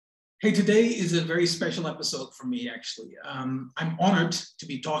Hey, today is a very special episode for me, actually. I'm honored to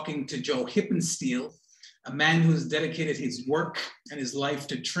be talking to Joe Hippensteel, a man who has dedicated his work and his life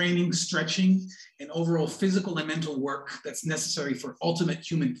to training, stretching, and overall physical and mental work that's necessary for ultimate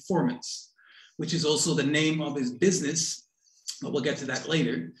human performance, which is also the name of his business, but we'll get to that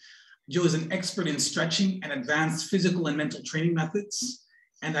later. Joe is an expert in stretching and advanced physical and mental training methods.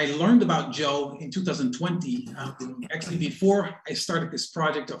 And I learned about Joe in 2020, actually before I started this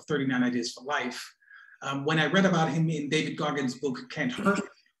project of 39 Ideas for Life, when I read about him in David Goggins' book, Can't Hurt.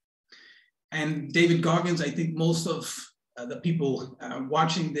 And David Goggins, I think most of the people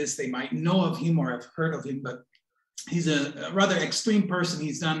watching this, they might know of him or have heard of him, but he's a rather extreme person.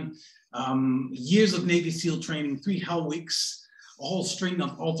 He's done years of Navy SEAL training, 3 hell weeks, a whole string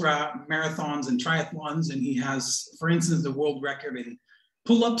of ultra marathons and triathlons. And he has, for instance, the world record in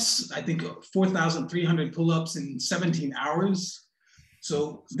pull-ups, I think 4,300 pull-ups in 17 hours.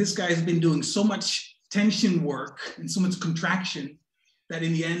 So this guy has been doing so much tension work and so much contraction that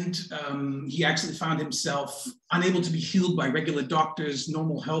in the end, he actually found himself unable to be healed by regular doctors,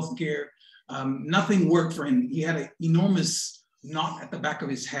 normal healthcare. Nothing worked for him. He had an enormous knot at the back of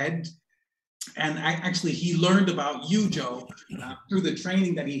his head. And he learned about you, Joe, through the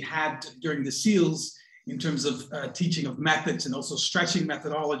training that he had during the SEALs, in terms of teaching of methods and also stretching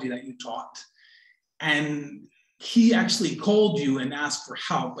methodology that you taught. And he actually called you and asked for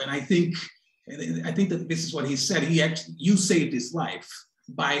help. And I think that this is what he said. You saved his life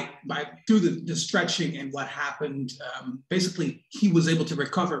by through the stretching and what happened. Basically, he was able to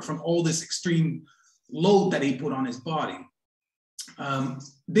recover from all this extreme load that he put on his body.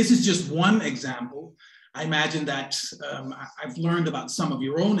 This is just one example. I imagine that I've learned about some of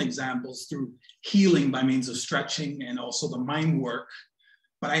your own examples through healing by means of stretching and also the mind work.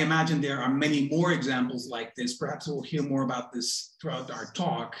 But I imagine there are many more examples like this. Perhaps we'll hear more about this throughout our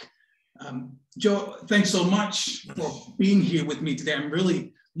talk. Joe, thanks so much for being here with me today. I'm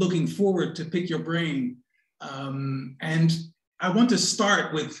really looking forward to pick your brain. And I want to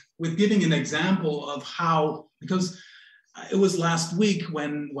start with giving an example of how, because it was last week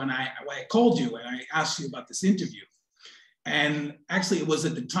when I called you and I asked you about this interview. And actually it was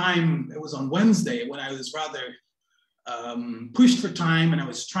at the time, it was on Wednesday when I was rather pushed for time, and I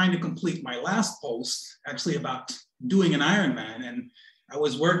was trying to complete my last post actually about doing an Ironman. And I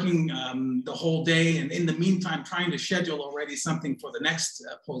was working the whole day, and in the meantime, trying to schedule already something for the next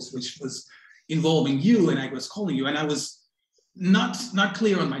post, which was involving you. And I was calling you, and I was not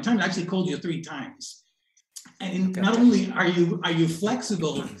clear on my time. I actually called you 3 times. And not only are you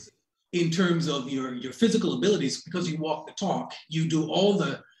flexible in terms of your physical abilities, because you walk the talk, you do all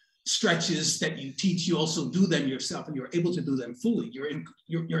the stretches that you teach, you also do them yourself, and you're able to do them fully.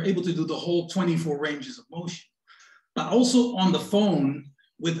 You're able to do the whole 24 ranges of motion. But also on the phone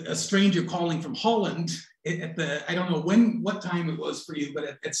with a stranger calling from Holland I don't know what time it was for you,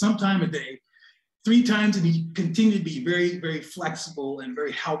 but at some time of day, 3 times, and he continued to be very, very flexible and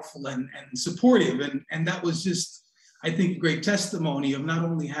very helpful and supportive. And that was just, I think, a great testimony of not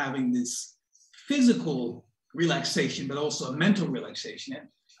only having this physical relaxation, but also a mental relaxation. And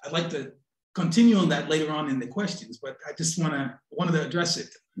I'd like to continue on that later on in the questions, but I just wanted to address it.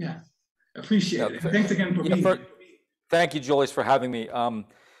 Yeah, appreciate it. And thanks again for being here. Thank you, Julius, for having me. I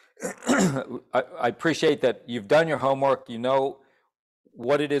appreciate that you've done your homework. You know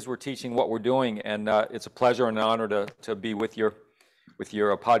what it is we're teaching, what we're doing, and it's a pleasure and an honor to be with your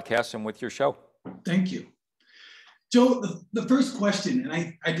podcast and with your show. Thank you. Joe, the first question,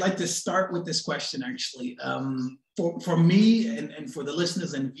 and I'd like to start with this question actually, for me and for the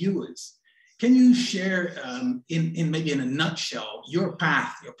listeners and viewers. Can you share in maybe in a nutshell your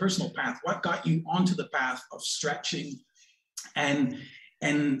path, your personal path, what got you onto the path of stretching and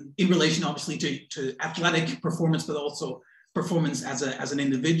in relation obviously to athletic performance, but also performance as an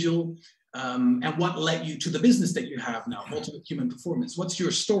individual, and what led you to the business that you have now, Ultimate Human Performance? What's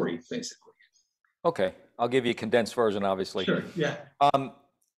your story, basically? Okay, I'll give you a condensed version, obviously. Sure, yeah.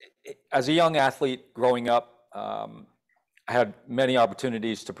 As a young athlete growing up, I had many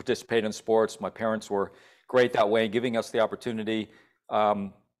opportunities to participate in sports. My parents were great that way, giving us the opportunity.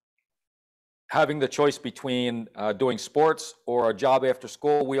 Having the choice between doing sports or a job after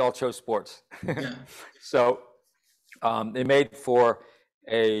school, we all chose sports. Yeah. So it made for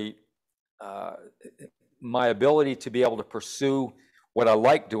my ability to be able to pursue what I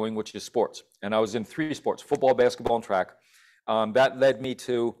like doing, which is sports. And I was in 3 sports: football, basketball, and track. That led me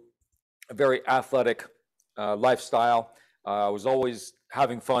to a very athletic lifestyle. I was always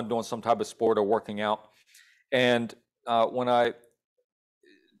having fun doing some type of sport or working out. And when I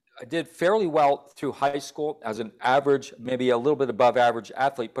I did fairly well through high school as an average, maybe a little bit above average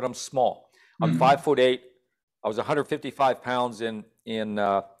athlete, but I'm small. I'm 5'8". I was 155 pounds in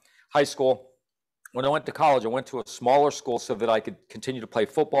high school. When I went to college, I went to a smaller school so that I could continue to play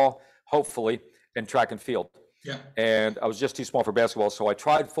football, hopefully, and track and field. Yeah. And I was just too small for basketball, so I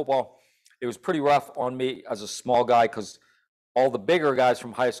tried football. It was pretty rough on me as a small guy because all the bigger guys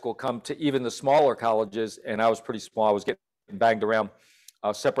from high school come to even the smaller colleges, and I was pretty small. I was getting banged around.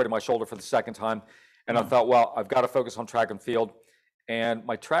 I separated my shoulder for the second time, and I thought, well, I've got to focus on track and field. And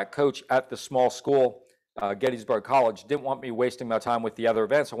my track coach at the small school, Gettysburg College, didn't want me wasting my time with the other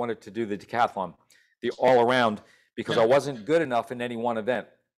events. I wanted to do the decathlon, the all-around, because I wasn't good enough in any one event.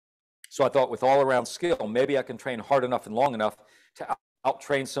 So I thought with all-around skill, maybe I can train hard enough and long enough to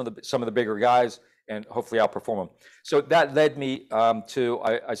out-train some of the bigger guys and hopefully outperform them. So that led me to,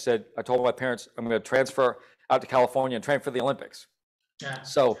 I told my parents, I'm going to transfer out to California and train for the Olympics. Yeah.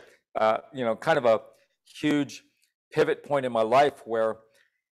 So, kind of a huge pivot point in my life where,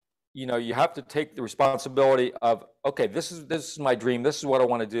 you have to take the responsibility of, okay, this is my dream. This is what I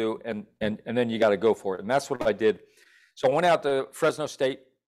want to do. And then you got to go for it. And that's what I did. So I went out to Fresno State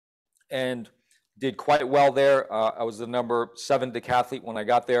and did quite well there. I was the number 7 decathlete when I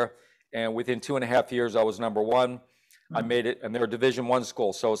got there. And within 2.5 years, I was number 1. I made it, and they're a Division I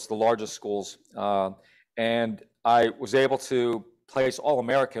school, so it's the largest schools. And I was able to place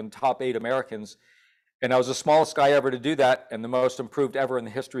All-American, top 8 Americans. And I was the smallest guy ever to do that and the most improved ever in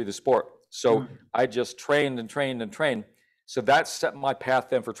the history of the sport. So I just trained and trained and trained. So that set my path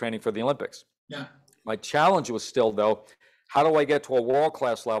then for training for the Olympics. Yeah. My challenge was still, though, how do I get to a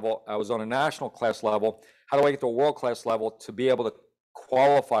world-class level? I was on a national class level. How do I get to a world-class level to be able to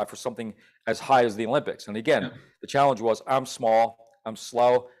qualify for something as high as the Olympics? And again, the challenge was I'm small, I'm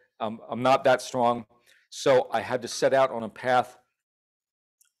slow, I'm not that strong. So I had to set out on a path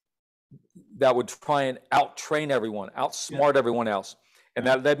that would try and out-train everyone, outsmart everyone else. And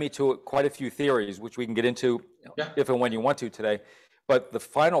that led me to quite a few theories, which we can get into if and when you want to today. But the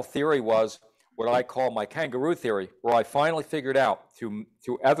final theory was what I call my kangaroo theory, where I finally figured out through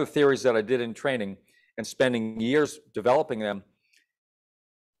other theories that I did in training and spending years developing them,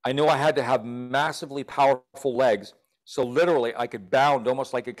 I knew I had to have massively powerful legs. So literally I could bound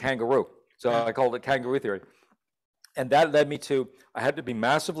almost like a kangaroo. So I called it kangaroo theory. And that led me to, I had to be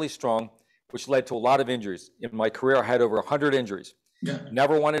massively strong, which led to a lot of injuries. In my career, I had over 100 injuries. Yeah.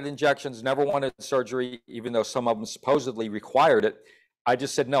 Never wanted injections, never wanted surgery, even though some of them supposedly required it. I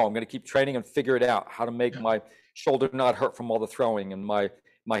just said, no, I'm going to keep training and figure it out, how to make my shoulder not hurt from all the throwing, and my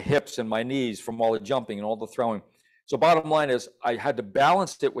hips and my knees from all the jumping and all the throwing. So bottom line is I had to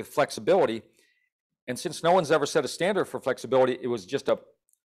balance it with flexibility. And since no one's ever set a standard for flexibility, it was just a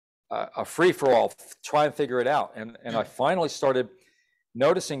free-for-all, try and figure it out. And I finally started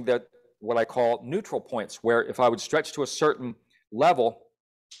noticing that what I call neutral points, where if I would stretch to a certain level,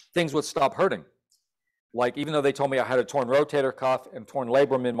 things would stop hurting. Like, even though they told me I had a torn rotator cuff and torn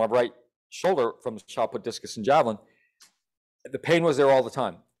labrum in my right shoulder from shot put, discus, and javelin, the pain was there all the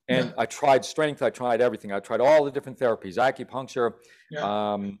time. And I tried strength, I tried everything. I tried all the different therapies, acupuncture,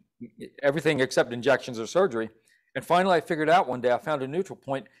 everything except injections or surgery. And finally, I figured out one day, I found a neutral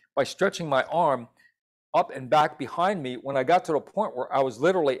point by stretching my arm up and back behind me. When I got to the point where I was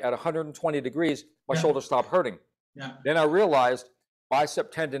literally at 120 degrees, my shoulder stopped hurting. Then I realized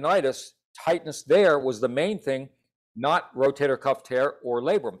bicep tendonitis, tightness there was the main thing, not rotator cuff tear or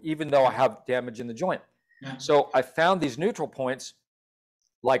labrum, even though I have damage in the joint. So I found these neutral points,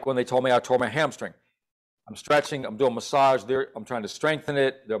 like when they told me I tore my hamstring. I'm stretching, I'm doing massage there, I'm trying to strengthen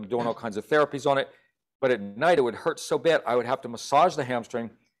it, I'm doing all kinds of therapies on it. But at night, it would hurt so bad, I would have to massage the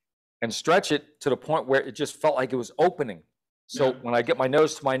hamstring and stretch it to the point where it just felt like it was opening. So when I get my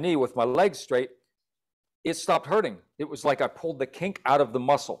nose to my knee with my legs straight, it stopped hurting. It was like I pulled the kink out of the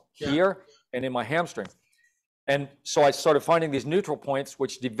muscle here and in my hamstring. And so I started finding these neutral points,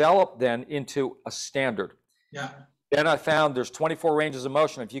 which developed then into a standard. Then I found there's 24 ranges of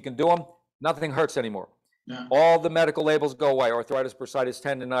motion. If you can do them, nothing hurts anymore. All the medical labels go away: arthritis, bursitis,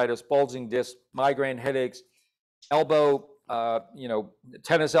 tendonitis, bulging disc, migraine, headaches, elbow,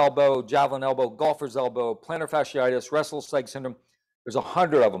 tennis elbow, javelin elbow, golfer's elbow, plantar fasciitis, restless leg syndrome. There's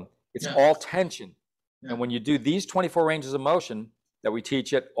 100 of them. It's all tension. And when you do these 24 ranges of motion that we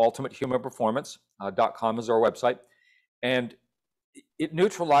teach at ultimatehumanperformance.com is our website, and it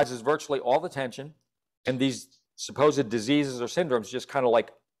neutralizes virtually all the tension, and these supposed diseases or syndromes just kind of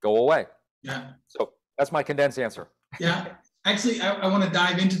like go away. So that's my condensed answer. Actually, I want to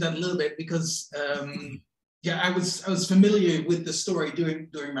dive into that a little bit because I was familiar with the story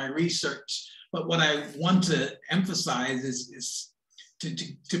during my research, but what I want to emphasize is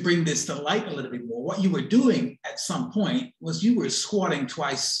to bring this to light a little bit more, what you were doing at some point was you were squatting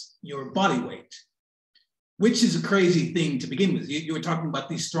twice your body weight, which is a crazy thing to begin with. You were talking about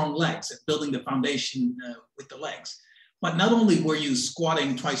these strong legs and building the foundation with the legs. But not only were you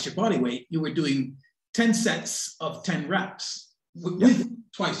squatting twice your body weight, you were doing 10 sets of 10 reps with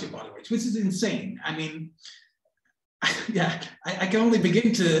twice your body weight, which is insane. I mean, yeah, I can only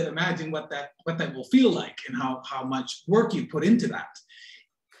begin to imagine what that will feel like and how much work you put into that.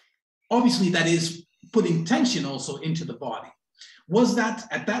 Obviously, that is putting tension also into the body. Was that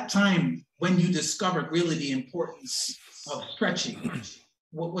at that time when you discovered really the importance of stretching?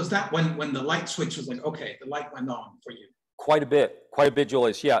 What was that when the light switch was like, okay, the light went on for you? Quite a bit,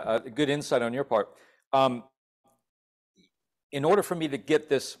 Julius. Yeah, good insight on your part. In order for me to get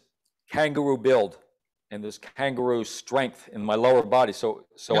this kangaroo build and this kangaroo strength in my lower body, so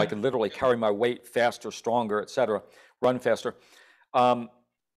I could literally carry my weight faster, stronger, et cetera, run faster,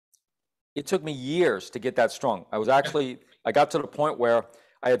 it took me years to get that strong. I got to the point where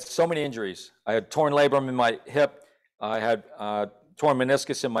I had so many injuries. I had torn labrum in my hip. I had torn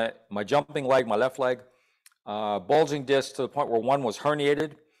meniscus in my jumping leg, my left leg, bulging disc to the point where one was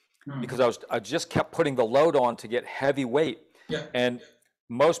herniated because I just kept putting the load on to get heavy weight. Yeah. And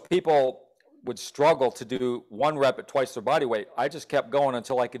most people would struggle to do 1 rep at twice their body weight. I just kept going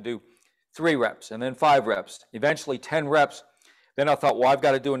until I could do 3 reps and then 5 reps, eventually 10 reps. Then I thought, well, I've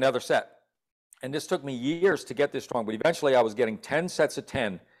got to do another set. And this took me years to get this strong, but eventually I was getting 10 sets of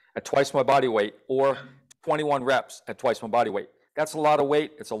 10 at twice my body weight or 21 reps at twice my body weight. That's a lot of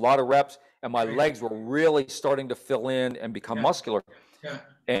weight. It's a lot of reps. And my legs were really starting to fill in and become muscular. Yeah.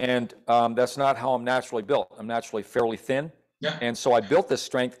 And that's not how I'm naturally built. I'm naturally fairly thin. Yeah. And so I built this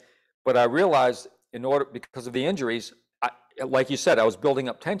strength, but I realized because of the injuries, like you said, I was building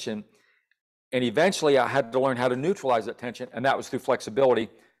up tension. And eventually I had to learn how to neutralize that tension. And that was through flexibility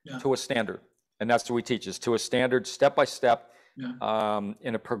to a standard. And that's what we teach, is to a standard, step by step,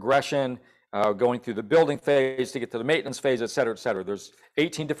 in a progression, going through the building phase to get to the maintenance phase, et cetera, et cetera. There's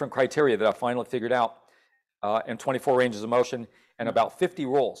 18 different criteria that I finally figured out, and 24 ranges of motion, and about 50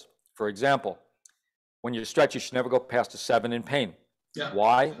 rules. For example, when you stretch, you should never go past a 7 in pain. Yeah.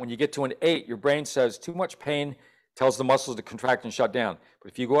 Why? When you get to an 8, your brain says too much pain tells the muscles to contract and shut down.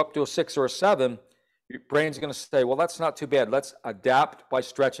 But if you go up to a 6 or a 7, your brain's going to say, well, that's not too bad. Let's adapt by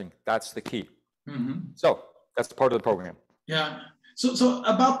stretching. That's the key. So that's part of the program. Yeah. So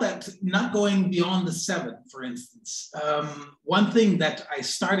about that, not going beyond the 7, for instance, one thing that I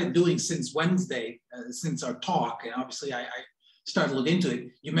started doing since Wednesday, since our talk, and obviously I started to look into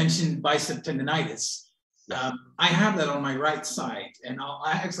it, you mentioned bicep tendonitis. I have that on my right side, and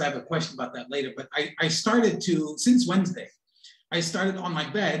I actually have a question about that later, but I started to, since Wednesday, I started on my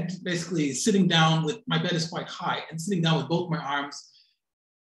bed, basically sitting down with, my bed is quite high, and sitting down with both my arms,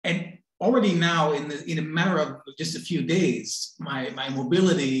 and already now, in a matter of just a few days, my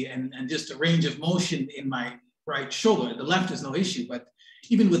mobility and just a range of motion in my right shoulder, the left is no issue, but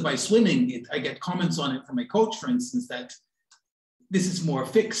even with my swimming, I get comments on it from my coach, for instance, that this is more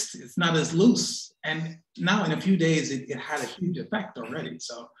fixed, it's not as loose. And now in a few days, it had a huge effect already.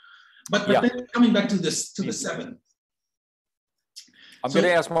 So, but then coming back to the 7. I'm going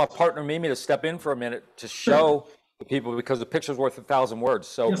to ask my partner, Mimi, to step in for a minute to show the people, because the picture's worth 1,000 words.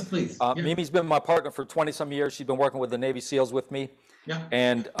 So yes, please. Mimi's been my partner for 20-some years. She's been working with the Navy SEALs with me. Yeah.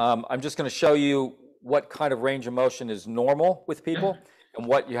 And I'm just going to show you what kind of range of motion is normal with people and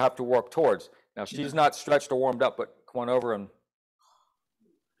what you have to work towards. Now, she's not stretched or warmed up, but come on over and.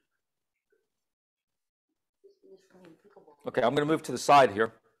 Okay, I'm going to move to the side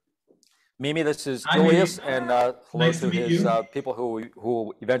here. Mimi, this is Julius, and hello nice to his people who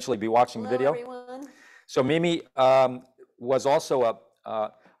will eventually be watching the video. Everyone. So Mimi was also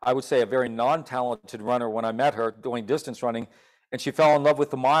I would say, a very non-talented runner when I met her doing distance running, and she fell in love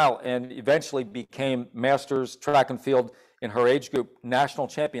with the mile and eventually became masters track and field in her age group, national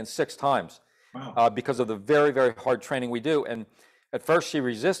champion 6 times. Wow. Because of the very, very hard training we do. And at first she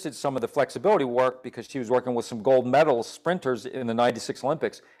resisted some of the flexibility work because she was working with some gold medal sprinters in the '96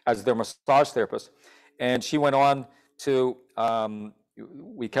 Olympics as their massage therapist. And she went on to,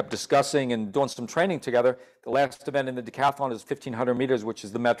 we kept discussing and doing some training together. The last event in the decathlon is 1,500 meters, which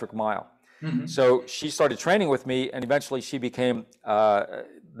is the metric mile. Mm-hmm. So she started training with me, and eventually she became the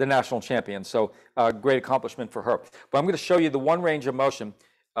national champion. So great accomplishment for her. But I'm going to show you the one range of motion.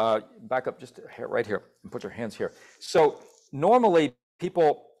 Back up just right here and put your hands here. So normally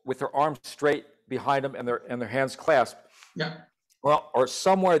people with their arms straight behind them and their hands clasped, well, or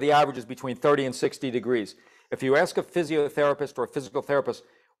somewhere the average is between 30 and 60 degrees. If you ask a physiotherapist or a physical therapist,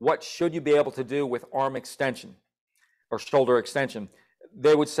 what should you be able to do with arm extension or shoulder extension?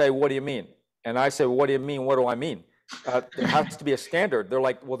 they would say, what do you mean? And I say, well, what do you mean? What do I mean? There has to be a standard. They're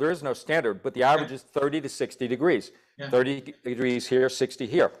like, well, there is no standard, but the average is 30 to 60 degrees. 30 degrees here, 60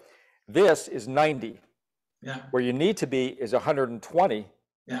 here. This is 90. Where you need to be is 120.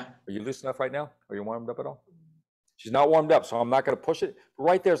 Are you loose enough right now? Are you warmed up at all? She's not warmed up, so I'm not going to push it.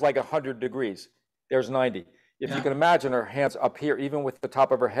 Right there's like 100 degrees. There's 90. If you can imagine her hands up here, even with the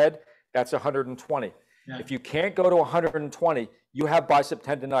top of her head, that's 120. If you can't go to 120, you have bicep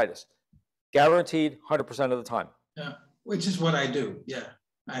tendonitis. Guaranteed 100% of the time. Which is what I do.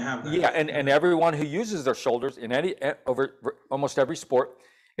 I have that. And everyone who uses their shoulders in over almost every sport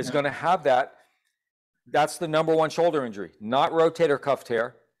is going to have that. That's the number one shoulder injury, not rotator cuff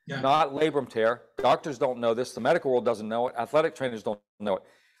tear, not labrum tear. Doctors don't know this. The medical world doesn't know it. Athletic trainers don't know it.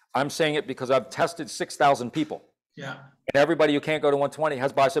 I'm saying it because I've tested 6,000 people. And everybody who can't go to 120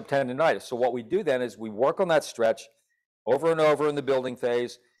 has bicep tendonitis. So what we do then is we work on that stretch over and over in the building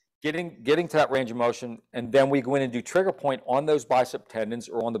phase, getting to that range of motion, and then we go in and do trigger point on those bicep tendons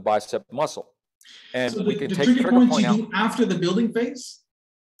or on the bicep muscle. And so we can take trigger points point you do after the building phase?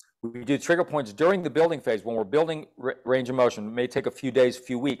 We do trigger points during the building phase when we're building range of motion. It may take a few days,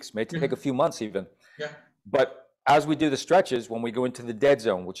 few weeks, may take a few months even. But as we do the stretches, when we go into the dead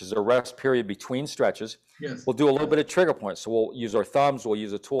zone, which is a rest period between stretches, we'll do a little bit of trigger points. So we'll use our thumbs, we'll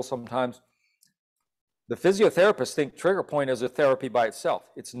use a tool sometimes. The physiotherapists think trigger point is a therapy by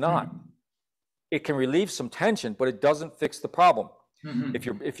itself. It's not. It can relieve some tension, but it doesn't fix the problem.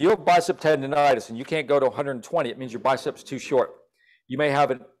 If you have bicep tendonitis and you can't go to 120, it means your bicep's too short. You may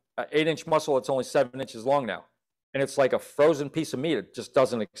have an 8-inch muscle that's only 7 inches long now, and it's like a frozen piece of meat. It just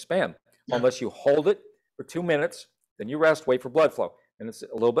doesn't expand unless you hold it for 2 minutes, then you rest, wait for blood flow, and it's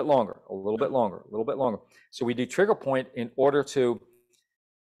a little bit longer, a little bit longer, a little bit longer. So we do trigger point in order to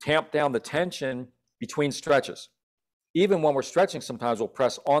tamp down the tension between stretches. Even when we're stretching, sometimes we'll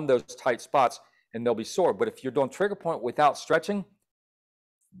press on those tight spots and they'll be sore. But if you're doing trigger point without stretching,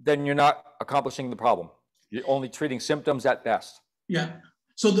 then you're not accomplishing the problem. You're only treating symptoms at best.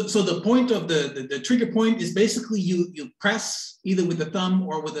 So the point of the trigger point is basically you press either with the thumb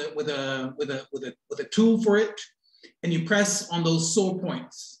or with a tool for it, and you press on those sore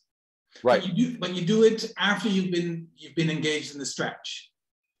points. But you do it after you've been engaged in the stretch.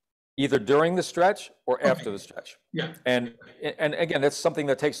 Either during the stretch or after the stretch. And again, that's something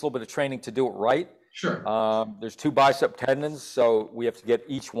that takes a little bit of training to do it right. There's 2 bicep tendons, so we have to get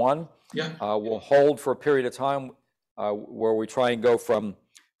each one. We'll hold for a period of time where we try and go from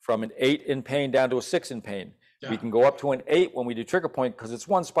an 8 in pain down to a 6 in pain. We can go up to an 8 when we do trigger point because it's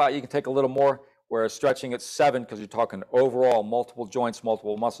one spot. You can take a little more, whereas stretching at 7 because you're talking overall multiple joints,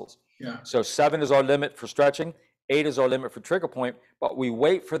 multiple muscles. So 7 is our limit for stretching. 8 is our limit for trigger point, but we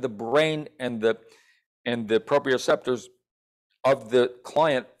wait for the brain and the proprioceptors of the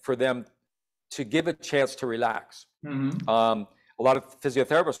client for them to give a chance to relax. A lot of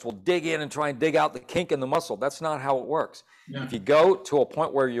physiotherapists will dig in and try and dig out the kink in the muscle. That's not how it works. If you go to a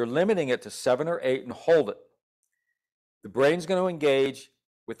point where you're limiting it to 7 or 8 and hold it, the brain's going to engage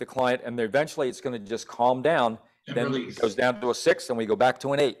with the client, and eventually it's going to just calm down. Then it goes down to a 6, and we go back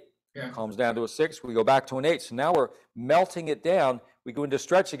to an 8. Calms down to a 6, we go back to an 8. So now we're melting it down. We go into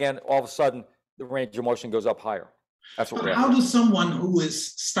stretch again. All of a sudden, the range of motion goes up higher. That's what we're How does someone who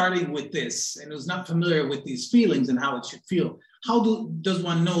is starting with this and who's not familiar with these feelings and how it should feel, does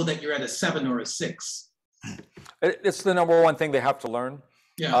one know that you're at a 7 or a 6? It's the number one thing they have to learn.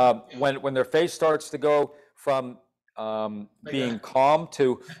 When their face starts to go from being calm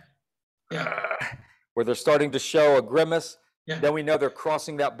to where they're starting to show a grimace, then we know they're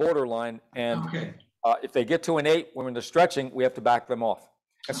crossing that borderline. And if they get to an 8 when they're stretching, we have to back them off.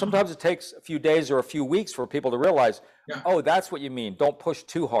 And sometimes it takes a few days or a few weeks for people to realize, oh, that's what you mean. Don't push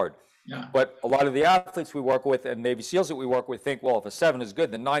too hard. But a lot of the athletes we work with and Navy SEALs that we work with think, well, if a 7 is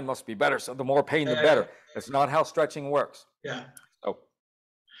good, then 9 must be better. So the more pain, the better. That's not how stretching works.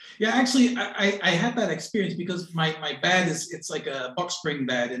 Actually, I had that experience because my bed it's like a box spring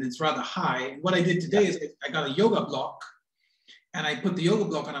bed and it's rather high. And what I did today is I got a yoga block and I put the yoga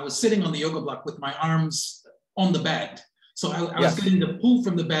block and I was sitting on the yoga block with my arms on the bed. So I was getting the pull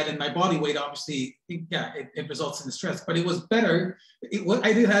from the bed, and my body weight obviously, it results in the stress. But it was better.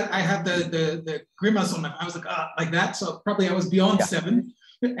 I had the grimace on my. I was like that. So probably I was beyond 7.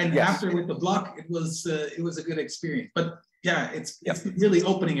 And after with the block, it was a good experience. But it's really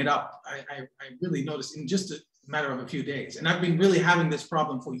opening it up. I really noticed in just a matter of a few days, and I've been really having this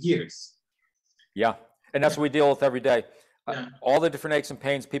problem for years. And that's what we deal with every day. All the different aches and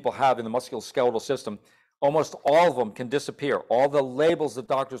pains people have in the musculoskeletal system. Almost all of them can disappear. All the labels that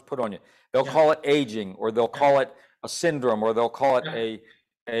doctors put on you, they'll call it aging, or they'll call it a syndrome, or they'll call it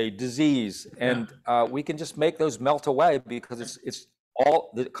a disease. And we can just make those melt away because it's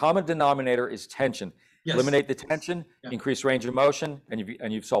all, the common denominator is tension. Yes. Eliminate the tension, increase range of motion,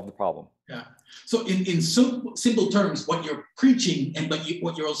 and you've solved the problem. Yeah. So in simple terms, what you're preaching and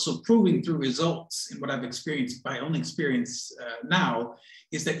what you're also proving through results, and what I've experienced, my own experience now,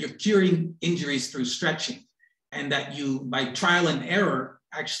 is that you're curing injuries through stretching, and that you, by trial and error,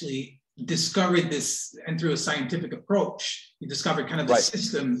 actually discovered this, and through a scientific approach, you discovered kind of the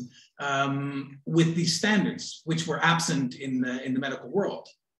system with these standards, which were absent in the medical world.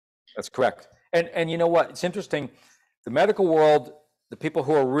 That's correct. And you know what? It's interesting. The medical world, the people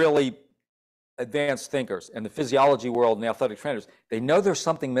who are really advanced thinkers, and the physiology world and the athletic trainers, they know there's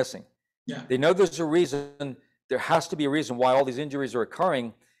something missing. Yeah. They know there's a reason. There has to be a reason why all these injuries are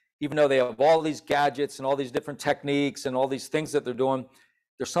occurring, even though they have all these gadgets and all these different techniques and all these things that they're doing.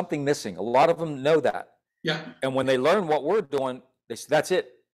 There's something missing. A lot of them know that. Yeah. And when they learn what we're doing, they say, that's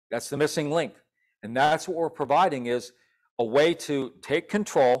it. That's the missing link. And that's what we're providing, is a way to take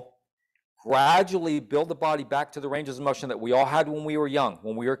control, gradually build the body back to the ranges of motion that we all had when we were young,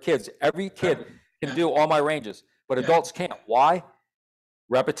 when we were kids. Every kid can do all my ranges, but adults can't. Why?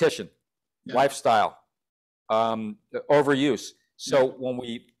 Repetition, lifestyle, overuse. So when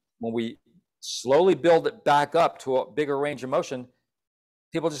we slowly build it back up to a bigger range of motion,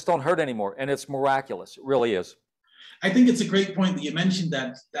 people just don't hurt anymore, and it's miraculous. It really is. I think it's a great point that you mentioned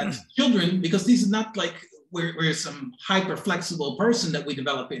that children, because this is not like we're some hyper flexible person that we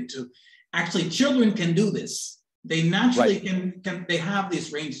develop into. Actually, children can do this. They naturally can they have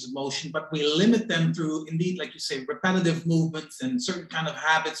these ranges of motion, but we limit them through, indeed, like you say, repetitive movements and certain kind of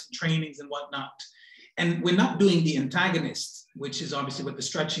habits and trainings and whatnot. And we're not doing the antagonist, which is obviously what the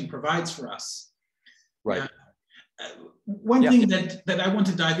stretching provides for us. Right. One thing that I want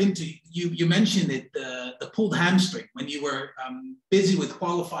to dive into, you mentioned it, the pulled hamstring. When you were busy with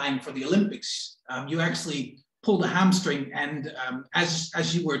qualifying for the Olympics, you actually pulled a hamstring, and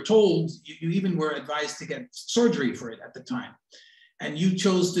as you were told, you even were advised to get surgery for it at the time. And you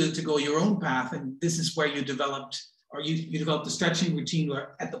chose to go your own path, and this is where you developed, or you developed a stretching routine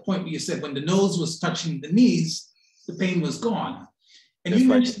where, at the point where you said when the nose was touching the knees, the pain was gone. And you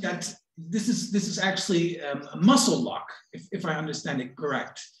mentioned that this is actually a muscle lock, if I understand it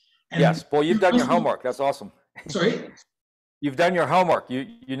correct. And yes, well, you've done your homework. That's awesome. Sorry? You've done your homework.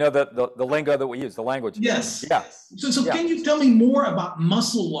 You know the lingo that we use, the language. Yes. Yeah. So can you tell me more about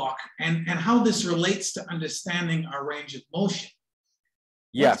muscle lock and how this relates to understanding our range of motion?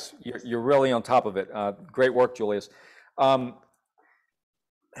 Yes, you're really on top of it. Great work, Julius. What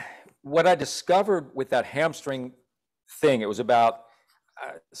I discovered with that hamstring thing, it was about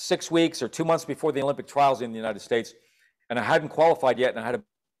 6 weeks or 2 months before the Olympic trials in the United States, and I hadn't qualified yet, and I had a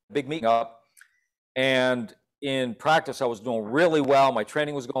big meeting up, and in practice I was doing really well, my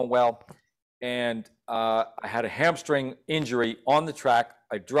training was going well, and I had a hamstring injury on the track.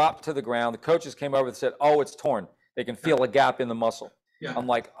 I dropped to the ground. The coaches came over and said, oh, it's torn. They can feel a gap in the muscle. Yeah. I'm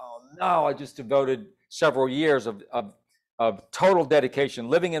like, oh no, I just devoted several years of total dedication,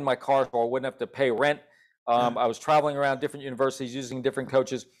 living in my car so I wouldn't have to pay rent. I was traveling around different universities using different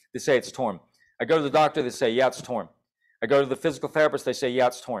coaches. They say it's torn. I go to the doctor, they say, yeah, it's torn. I go to the physical therapist, they say, yeah,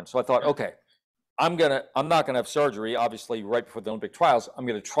 it's torn. So I thought, okay, I'm not gonna have surgery, obviously, right before the Olympic trials. I'm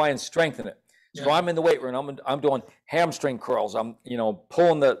gonna try and strengthen it. So I'm in the weight room, I'm doing hamstring curls. I'm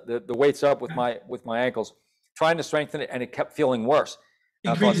pulling the weights up with my ankles, trying to strengthen it, and it kept feeling worse.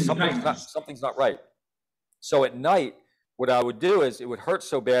 I thought something's not right. So at night, what I would do is, it would hurt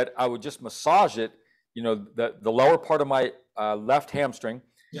so bad, I would just massage it, the lower part of my left hamstring.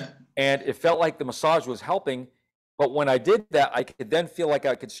 Yeah. And it felt like the massage was helping. But when I did that, I could then feel like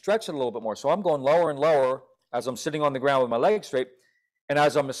I could stretch it a little bit more. So I'm going lower and lower as I'm sitting on the ground with my legs straight. And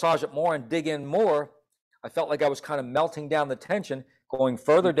as I massage it more and dig in more, I felt like I was kind of melting down the tension, going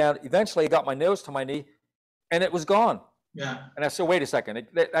further down. Eventually I got my nose to my knee and it was gone. Yeah. And I said, wait a second,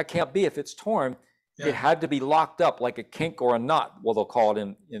 that can't be if it's torn. Yeah. It had to be locked up like a kink or a knot, well, they'll call it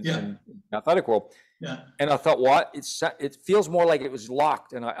in the athletic world. Yeah. And I thought, what? It feels more like it was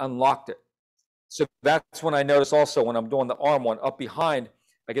locked, and I unlocked it. So that's when I noticed also, when I'm doing the arm one up behind,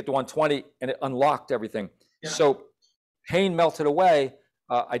 I get to 120 and it unlocked everything. Yeah. So pain melted away.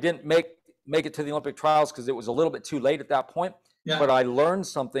 I didn't make it to the Olympic trials because it was a little bit too late at that point. Yeah. But I learned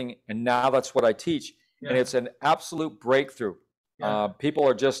something, and now that's what I teach. Yeah. And it's an absolute breakthrough. Yeah. People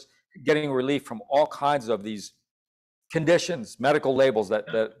are just getting relief from all kinds of these conditions, medical labels that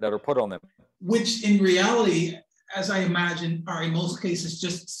are put on them. Which in reality, as I imagine, are in most cases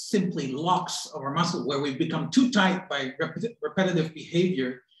just simply locks of our muscle, where we've become too tight by repetitive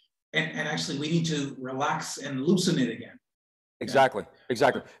behavior, and actually we need to relax and loosen it again. Exactly,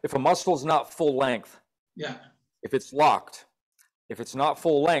 exactly. If a muscle is not full length, Yeah. if it's locked, if it's not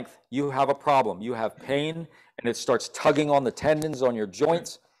full length, you have a problem. You have pain, and it starts tugging on the tendons on your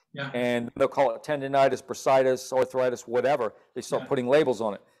joints, and they'll call it tendonitis, bursitis, arthritis, whatever. They start putting labels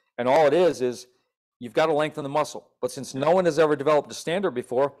on it. And all it is you've got to lengthen the muscle. But since no one has ever developed a standard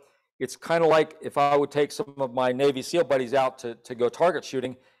before, it's kind of like if I would take some of my Navy SEAL buddies out to go target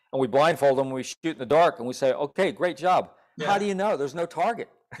shooting, and we blindfold them, and we shoot in the dark, and we say, okay, great job. How do you know? There's no target.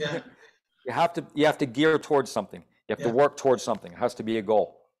 You have to gear towards something. You have to work towards something. It has to be a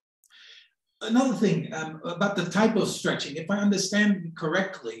goal. Another thing about the type of stretching, if I understand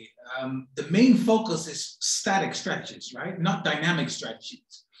correctly, the main focus is static stretches, right? Not dynamic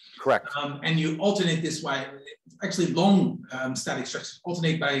stretches. Correct. And you alternate this by actually long static stretches.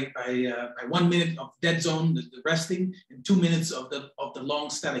 Alternate by 1 minute of dead zone, the resting, and 2 minutes of the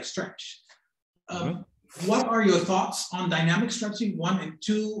long static stretch. What are your thoughts on dynamic stretching? 1 and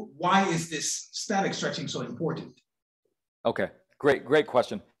 2. Why is this static stretching so important? Okay, great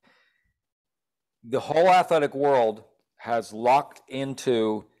question. The whole athletic world has locked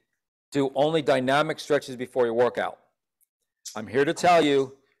into do only dynamic stretches before your workout. I'm here to tell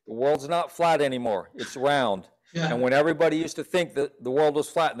you, the world's not flat anymore. It's round. And when everybody used to think that the world was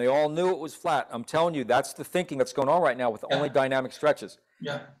flat and they all knew it was flat, I'm telling you, that's the thinking that's going on right now with only dynamic stretches.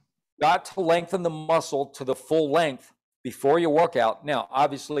 Got to lengthen the muscle to the full length before your workout. Now,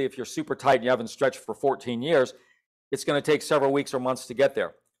 obviously, if you're super tight and you haven't stretched for 14 years, it's going to take several weeks or months to get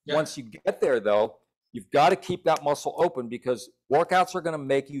there. Once you get there, though, you've got to keep that muscle open because workouts are going to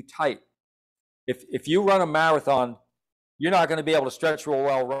make you tight. If you run a marathon, you're not going to be able to stretch real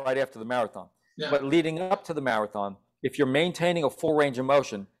well right after the marathon. But leading up to the marathon, if you're maintaining a full range of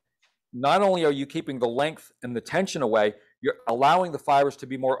motion, not only are you keeping the length and the tension away, you're allowing the fibers to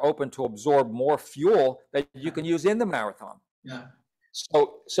be more open to absorb more fuel that you can use in the marathon.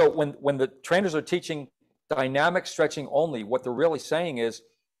 So when the trainers are teaching dynamic stretching only, what they're really saying is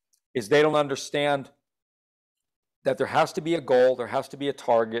they don't understand that there has to be a goal, there has to be a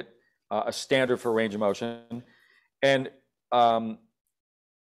target, a standard for range of motion. And by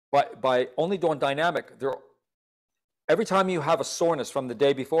only doing dynamic, every time you have a soreness from the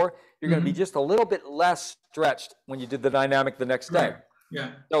day before, you're going to be just a little bit less stretched when you did the dynamic the next day.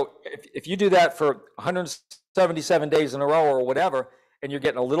 So if you do that for 177 days in a row or whatever, and you're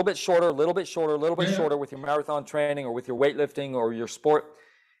getting a little bit shorter, a little bit shorter, a little bit shorter with your marathon training or with your weightlifting or your sport,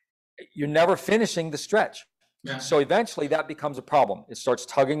 you're never finishing the stretch. So eventually that becomes a problem. It starts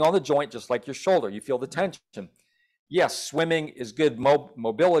tugging on the joint, just like your shoulder. You feel the tension. Yes, swimming is good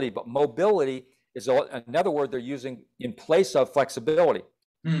mobility, but mobility is another word they're using in place of flexibility.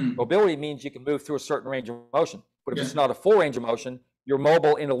 Mobility means you can move through a certain range of motion, but if it's not a full range of motion, you're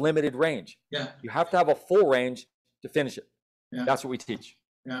mobile in a limited range. You have to have a full range to finish it. That's what we teach.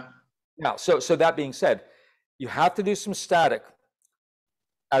 Now, so that being said, you have to do some static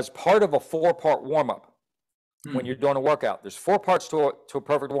as part of a 4-part warm-up. When you're doing a workout, there's 4 parts to a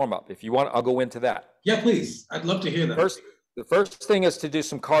perfect warm-up. If you want, I'll go into that. Yeah, please. I'd love to hear that. The first thing is to do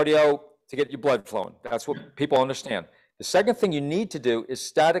some cardio to get your blood flowing. That's what people understand. The second thing you need to do is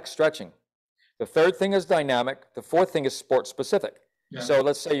static stretching. The third thing is dynamic. The fourth thing is sport specific. So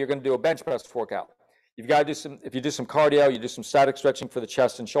let's say you're going to do a bench press workout. You've got to do some, if you do some cardio, you do some static stretching for the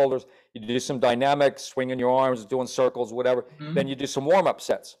chest and shoulders, you do some dynamic, swinging your arms, doing circles, whatever. Then you do some warm-up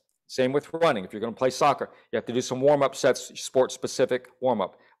sets. Same with running. If you're going to play soccer, you have to do some warm-up sets, sport-specific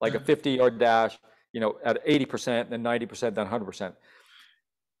warm-up, like a 50-yard dash, at 80%, then 90%, then 100%.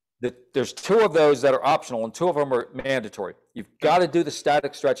 There's 2 of those that are optional, and 2 of them are mandatory. You've got to do the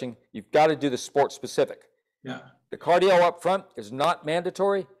static stretching. You've got to do the sport-specific. The cardio up front is not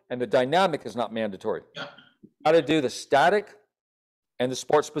mandatory, and the dynamic is not mandatory. You've got to do the static and the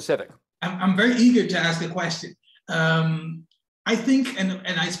sport-specific. I'm very eager to ask a question. I think, and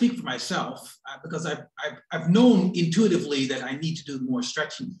I speak for myself, because I've known intuitively that I need to do more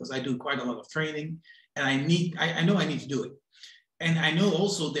stretching because I do quite a lot of training, and I know I need to do it. And I know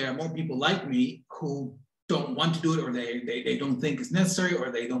also there are more people like me who don't want to do it, or they don't think it's necessary,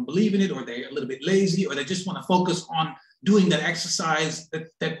 or they don't believe in it, or they're a little bit lazy, or they just want to focus on doing that exercise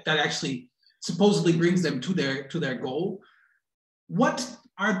that actually supposedly brings them to their goal. What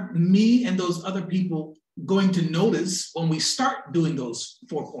are me and those other people going to notice when we start doing those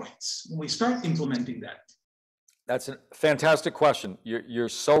 4 points, when we start implementing that? That's a fantastic question. You're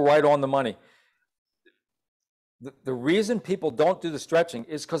so right on the money. The reason people don't do the stretching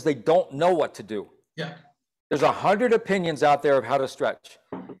is because they don't know what to do. There's 100 opinions out there of how to stretch.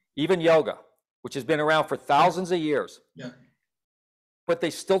 Even yoga, which has been around for thousands of years. but they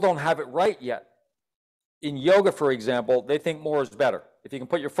still don't have it right yet. In yoga, for example, they think more is better. If you can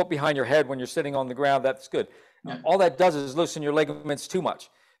put your foot behind your head when you're sitting on the ground, that's good. Yeah. All that does is loosen your ligaments too much.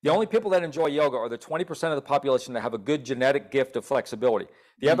 The only people that enjoy yoga are the 20% of the population that have a good genetic gift of flexibility.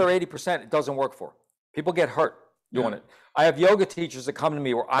 The other 80%, it doesn't work for. People get hurt doing it. I have yoga teachers that come to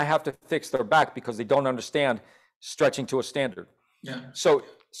me where I have to fix their back because they don't understand stretching to a standard. Yeah. So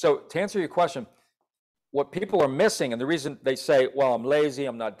to answer your question, what people are missing, and the reason they say, well, I'm lazy,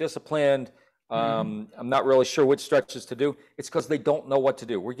 I'm not disciplined, I'm not really sure which stretches to do, it's because they don't know what to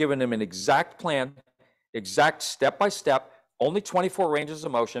do. We're giving them an exact plan, exact step-by-step, only 24 ranges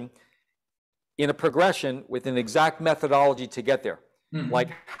of motion in a progression with an exact methodology to get there. Like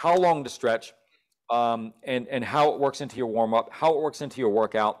how long to stretch, and how it works into your warm-up, how it works into your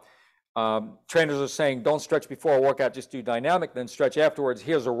workout. Trainers are saying, don't stretch before a workout, just do dynamic, then stretch afterwards.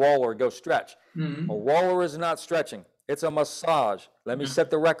 Here's a roller, go stretch. A roller is not stretching. It's a massage. Let me set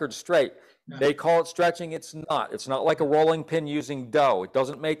the record straight. They call it stretching. It's not. It's not like a rolling pin using dough. It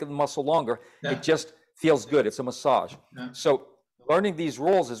doesn't make the muscle longer. It just feels good. It's a massage. So learning these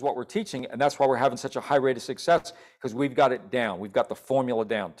rules is what we're teaching, and that's why we're having such a high rate of success, because we've got it down. We've got the formula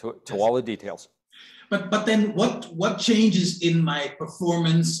down to all the details. But then what changes in my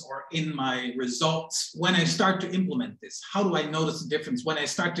performance or in my results when I start to implement this? How do I notice the difference when I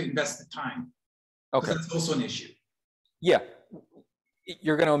start to invest the time? Okay. That's also an issue. Yeah.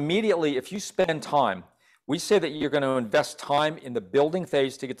 You're going to immediately, if you spend time, we say that you're going to invest time in the building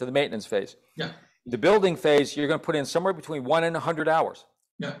phase to get to the maintenance phase. Yeah. The building phase, you're going to put in somewhere between 1 and 100 hours.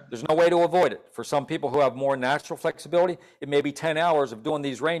 Yeah. There's no way to avoid it. For some people who have more natural flexibility, it may be 10 hours of doing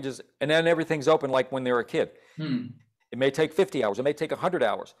these ranges, and then everything's open like when they're a kid. It may take 50 hours. It may take 100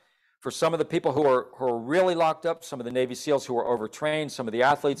 hours. For some of the people who are really locked up, some of the Navy SEALs who are overtrained, some of the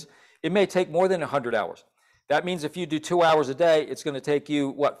athletes, it may take more than 100 hours. That means if you do 2 hours a day, it's going to take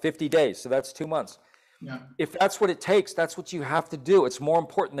you, 50 days? So that's 2 months. Yeah. If that's what it takes, that's what you have to do. It's more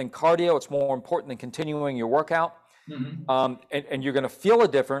important than cardio. It's more important than continuing your workout. And you're going to feel a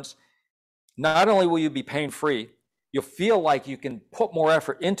difference. Not only will you be pain-free, you'll feel like you can put more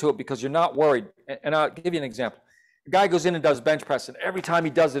effort into it because you're not worried. And I'll give you an example. A guy goes in and does bench press, and every time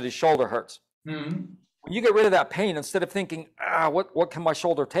he does it, his shoulder hurts. When you get rid of that pain, instead of thinking, what can my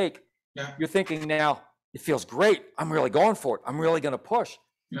shoulder take? You're thinking now, it feels great. I'm really going for it. I'm really going to push.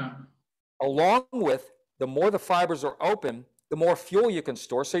 Along with, the more the fibers are open, the more fuel you can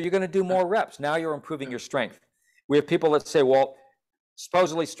store. So you're going to do more reps. Now you're improving your strength. We have people that say, well,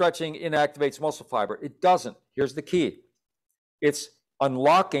 supposedly stretching inactivates muscle fiber. It doesn't. Here's the key. It's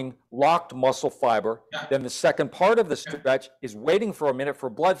unlocking locked muscle fiber. Then the second part of the stretch is waiting for a minute for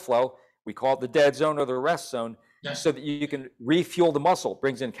blood flow. We call it the dead zone or the rest zone, so that you can refuel the muscle. It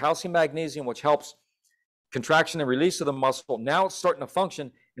brings in calcium, magnesium, which helps contraction and release of the muscle. Now it's starting to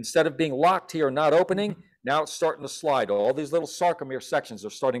function. Instead of being locked here, not opening, now it's starting to slide. All these little sarcomere sections are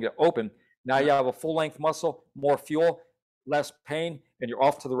starting to open. Now you have a full-length muscle, more fuel, less pain, and you're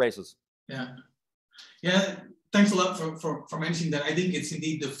off to the races. Yeah. Thanks a lot for mentioning that. I think it's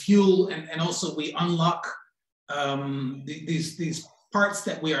indeed the fuel, and also we unlock these parts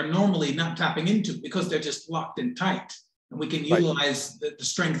that we are normally not tapping into because they're just locked and tight. And we can utilize the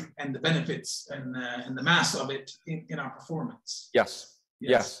strength and the benefits and the mass of it in our performance. Yes.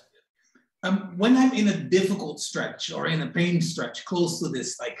 When I'm in a difficult stretch or in a pain stretch close to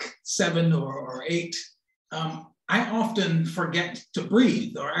this, like 7 or 8, I often forget to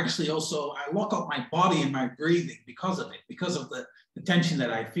breathe, or actually also I lock up my body and my breathing because of it, because of the tension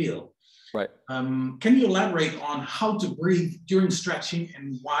that I feel. Can you elaborate on how to breathe during stretching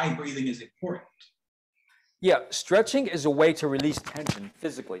and why breathing is important? Yeah, stretching is a way to release tension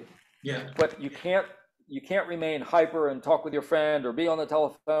physically. But you can't remain hyper and talk with your friend or be on the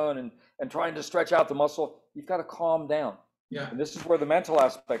telephone and trying to stretch out the muscle. You've got to calm down. And this is where the mental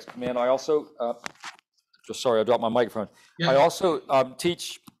aspects come in. I also, sorry, I dropped my microphone. I also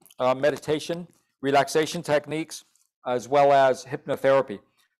teach meditation, relaxation techniques, as well as hypnotherapy.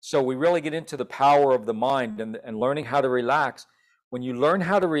 So we really get into the power of the mind and learning how to relax. When you learn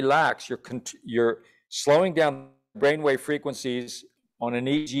how to relax, you're slowing down brainwave frequencies on an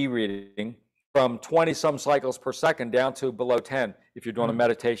EEG reading from 20-some cycles per second down to below 10 if you're doing a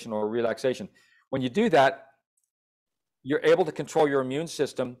meditation or a relaxation. When you do that, you're able to control your immune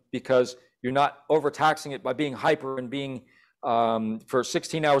system because you're not overtaxing it by being hyper and being, for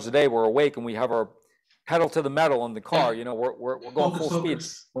 16 hours a day, we're awake and we have our pedal to the metal in the car, we're going full speed.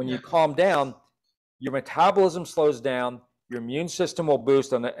 When you calm down, your metabolism slows down, your immune system will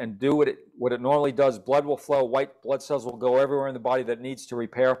boost and do what it normally does. Blood will flow, white blood cells will go everywhere in the body that needs to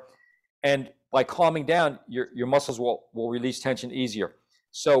repair. And by calming down, your muscles will release tension easier.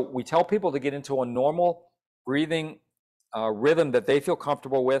 So we tell people to get into a normal breathing rhythm that they feel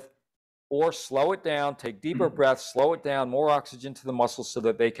comfortable with, or slow it down, take deeper breaths, slow it down, more oxygen to the muscles so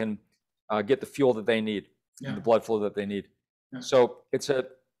that they can get the fuel that they need, and the blood flow that they need. So it's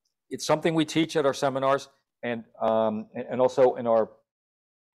something we teach at our seminars, and also in our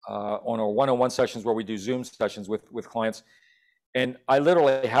on our one-on-one sessions where we do Zoom sessions with clients. And I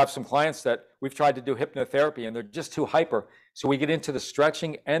literally have some clients that we've tried to do hypnotherapy and they're just too hyper. So we get into the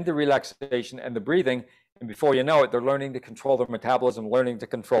stretching and the relaxation and the breathing. And before you know it, they're learning to control their metabolism, learning to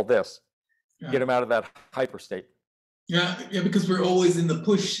control this, get them out of that hyper state. Yeah, because we're always in the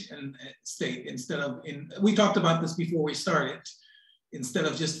push and state instead of we talked about this before we started, instead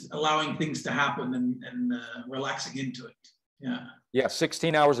of just allowing things to happen and relaxing into it. Yeah,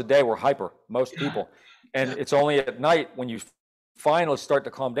 16 hours a day, we're hyper, most people. And it's only at night when you finally start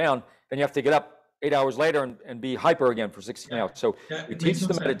to calm down, then you have to get up 8 hours later and be hyper again for 16 hours. So we teach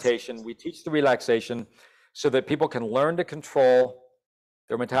the meditation, we teach the relaxation so that people can learn to control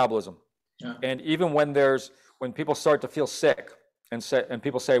their metabolism. And even when people start to feel sick and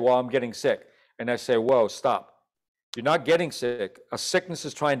people say, well, I'm getting sick. And I say, whoa, stop. You're not getting sick. A sickness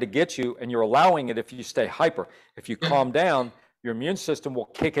is trying to get you and you're allowing it if you stay hyper. If you calm down, your immune system will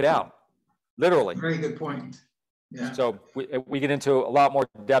kick it out, literally. Very good point. Yeah. So we get into a lot more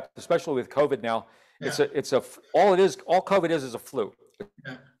depth, especially with COVID now. All COVID is a flu.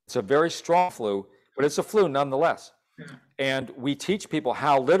 It's a very strong flu, but it's a flu nonetheless. And we teach people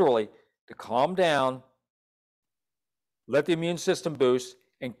how literally to calm down, let the immune system boost,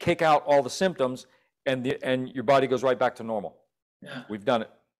 and kick out all the symptoms, and your body goes right back to normal. We've done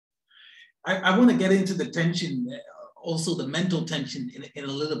it. I want to get into the tension, also the mental tension in a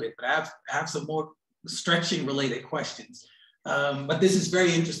little bit, but I have some more stretching related questions. But this is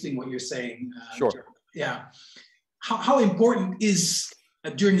very interesting what you're saying. Sure. Yeah. How important is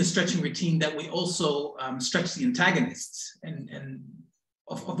during the stretching routine that we also stretch the antagonists and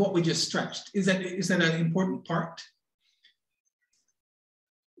of what we just stretched? Is that an important part?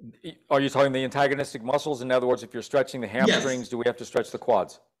 Are you talking the antagonistic muscles? In other words, if you're stretching the hamstrings, do we have to stretch the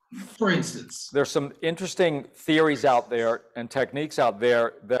quads? For instance. There's some interesting theories out there and techniques out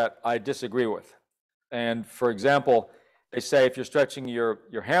there that I disagree with. And for example, they say if you're stretching your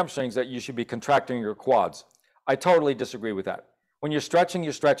hamstrings that you should be contracting your quads. I totally disagree with that. When you're stretching,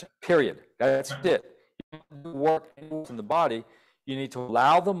 period. That's it. You don't do work in the body. You need to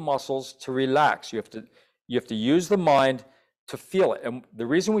allow the muscles to relax. You have to use the mind to feel it. And the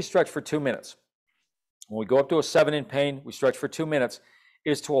reason we stretch for 2 minutes, when we go up to a 7 in pain, we stretch for 2 minutes,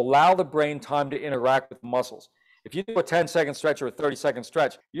 is to allow the brain time to interact with muscles. If you do a 10-second stretch or a 30-second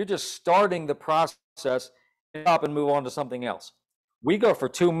stretch, you're just starting the process, stop and move on to something else. We go for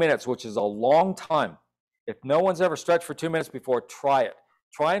 2 minutes, which is a long time. If no one's ever stretched for 2 minutes before, try it.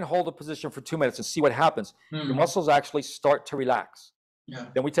 Try and hold a position for 2 minutes and see what happens. Your muscles actually start to relax.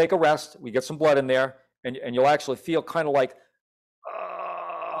 Then we take a rest, we get some blood in there, and you'll actually feel kind of like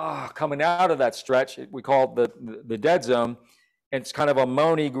coming out of that stretch. We call it the dead zone. And it's kind of a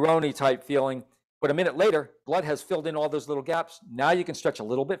moany, groany type feeling. But a minute later, blood has filled in all those little gaps. Now you can stretch a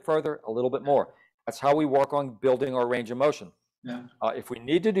little bit further, a little bit more. That's how we work on building our range of motion. If we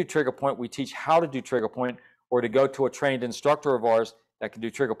need to do trigger point, we teach how to do trigger point, or to go to a trained instructor of ours that can do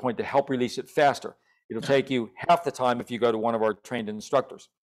trigger point to help release it faster. It'll take you half the time if you go to one of our trained instructors.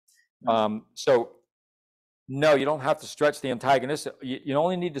 So no, you don't have to stretch the antagonist. You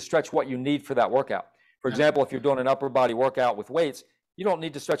only need to stretch what you need for that workout. For example, if you're doing an upper body workout with weights, you don't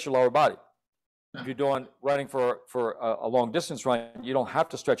need to stretch your lower body. If you're doing running for a long distance run, you don't have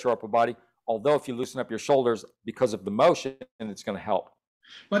to stretch your upper body. Although if you loosen up your shoulders because of the motion, it's going to help.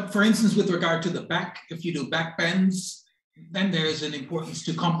 But for instance, with regard to the back, if you do back bends, then there is an importance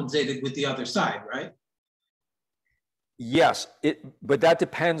to compensate it with the other side, right? Yes, but that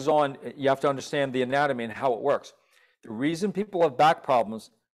depends on, you have to understand the anatomy and how it works. The reason people have back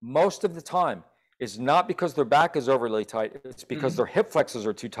problems most of the time is not because their back is overly tight, it's because their hip flexors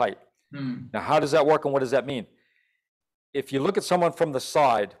are too tight. Now, how does that work and what does that mean? If you look at someone from the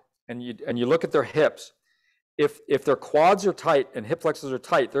side and you look at their hips, if their quads are tight and hip flexors are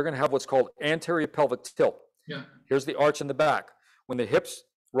tight, they're going to have what's called anterior pelvic tilt. Here's the arch in the back. When the hips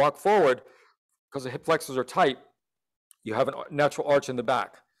rock forward, because the hip flexors are tight, you have a natural arch in the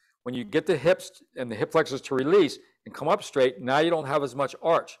back. When you get the hips and the hip flexors to release and come up straight, now you don't have as much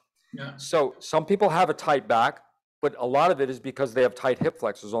arch. So some people have a tight back, but a lot of it is because they have tight hip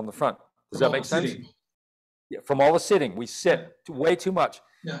flexors on the front. Does that make sense? From all the sitting. We sit way too much.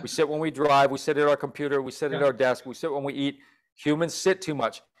 We sit when we drive, we sit at our computer, we sit at our desk, we sit when we eat. Humans sit too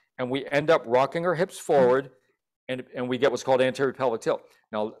much. and we end up rocking our hips forward, and we get what's called anterior pelvic tilt.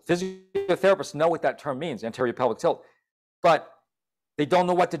 Now, physiotherapists know what that term means, anterior pelvic tilt, but they don't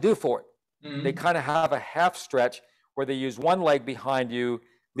know what to do for it. Mm-hmm. They kind of have a half stretch where they use one leg behind you,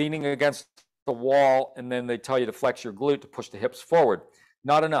 leaning against the wall, and then they tell you to flex your glute to push the hips forward.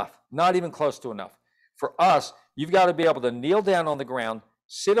 Not enough, not even close to enough. For us, you've got to be able to kneel down on the ground,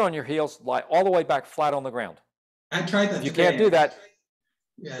 sit on your heels, lie all the way back flat on the ground. I tried that. If you can't do that,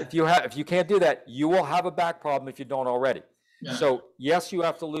 yeah. if you can't do that, you will have a back problem if you don't already. Yeah. So yes, you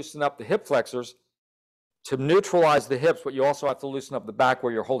have to loosen up the hip flexors to neutralize the hips, but you also have to loosen up the back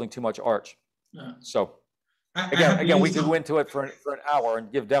where you're holding too much arch. Yeah. So again, we could go into it for an hour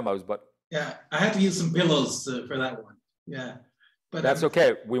and give demos, but yeah, I had to use some pillows for that one. Yeah, but that's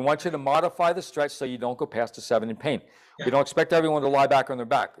okay. We want you to modify the stretch so you don't go past the 7 in pain. Yeah. We don't expect everyone to lie back on their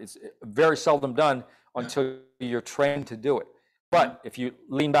back. It's very seldom done until you're trained to do it. But if you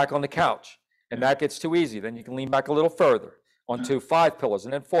lean back on the couch and that gets too easy, then you can lean back a little further onto 5 pillows,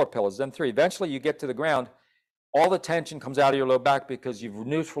 and then 4 pillows, then 3. Eventually you get to the ground, all the tension comes out of your low back because you've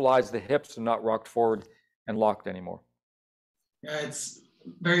neutralized the hips and not rocked forward and locked anymore. Yeah, it's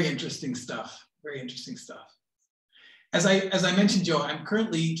very interesting stuff. Very interesting stuff. As I mentioned, Joe, I'm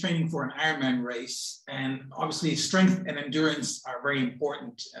currently training for an Ironman race, and obviously strength and endurance are very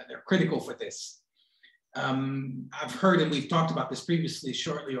important. They're critical for this. I've heard, and we've talked about this previously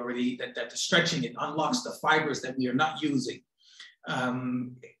shortly already, that the stretching, it unlocks the fibers that we are not using.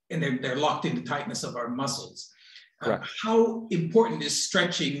 And they're locked in the tightness of our muscles. How important is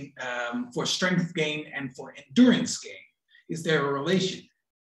stretching for strength gain and for endurance gain? Is there a relation?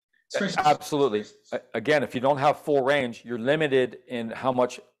 Absolutely. Again, if you don't have full range, you're limited in how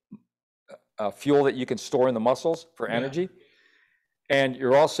much fuel that you can store in the muscles for energy. And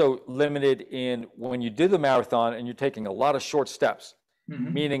you're also limited in when you do the marathon and you're taking a lot of short steps,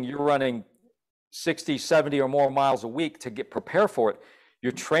 meaning you're running 60, 70 or more miles a week to get prepared for it.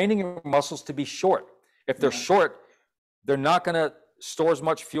 You're training your muscles to be short. If they're short, they're not going to store as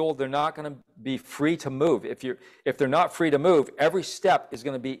much fuel. They're not going to be free to move. If they're not free to move, every step is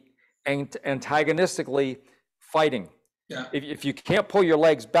going to be antagonistically fighting. Yeah. If you can't pull your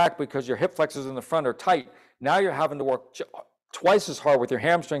legs back because your hip flexors in the front are tight, now you're having to work twice as hard with your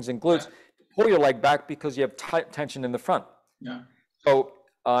hamstrings and glutes to pull your leg back because you have tight tension in the front. Yeah. So,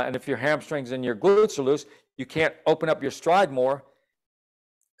 and if your hamstrings and your glutes are loose, you can't open up your stride more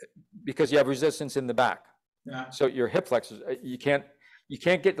because you have resistance in the back. Yeah. So your hip flexors, you can't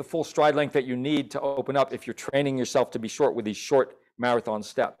get the full stride length that you need to open up if you're training yourself to be short with these short marathon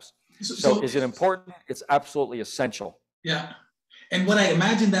steps. So is it important? It's absolutely essential. Yeah. And what I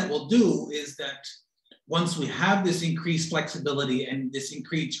imagine that will do is that once we have this increased flexibility and this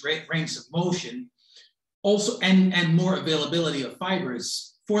increased range of motion, also and more availability of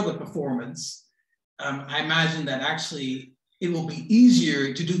fibers for the performance, I imagine that actually it will be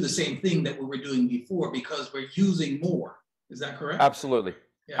easier to do the same thing that we were doing before because we're using more. Is that correct? Absolutely.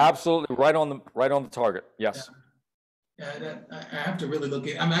 Yeah. Absolutely. Right on the target. Yes. Yeah, I have to really look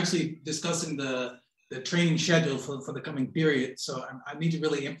at. I'm actually discussing the training schedule for the coming period, so I need to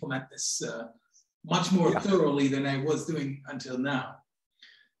really implement this much more thoroughly than I was doing until now.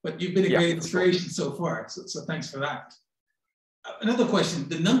 But you've been a great inspiration so far, so thanks for that. Another question: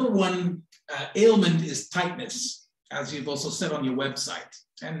 the number one ailment is tightness, as you've also said on your website,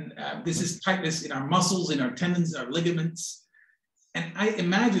 and this is tightness in our muscles, in our tendons, our ligaments. And I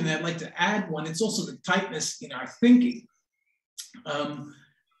imagine that I'd like to add one. It's also the tightness in our thinking.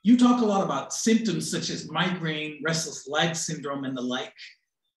 You talk a lot about symptoms such as migraine, restless leg syndrome, and the like.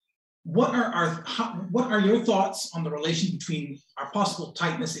 What are your thoughts on the relation between our possible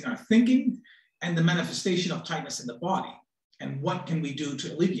tightness in our thinking and the manifestation of tightness in the body? And what can we do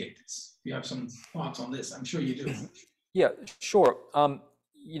to alleviate this? You have some thoughts on this? I'm sure you do. Yeah, sure.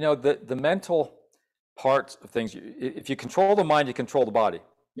 You know, the mental parts of things, if you control the mind, you control the body.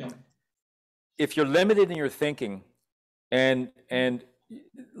 Yeah. If you're limited in your thinking, and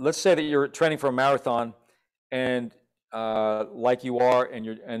let's say that you're training for a marathon, and like you are,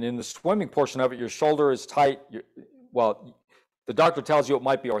 and in the swimming portion of it, your shoulder is tight. Well, the doctor tells you it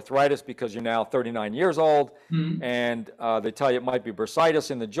might be arthritis because you're now 39 years old, and they tell you it might be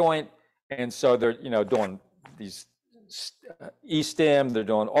bursitis in the joint, and so they're doing these e-stim, they're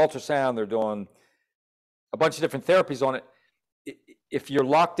doing ultrasound, they're doing a bunch of different therapies on it. If you're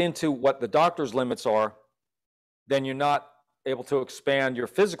locked into what the doctor's limits are, then you're not able to expand your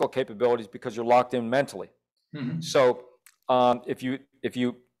physical capabilities because you're locked in mentally. So if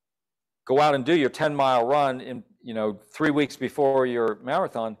you go out and do your 10-mile run in 3 weeks before your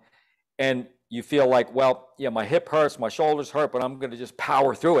marathon, and you feel like, well, yeah, my hip hurts, my shoulders hurt, but I'm going to just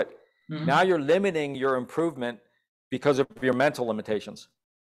power through it. Now you're limiting your improvement because of your mental limitations.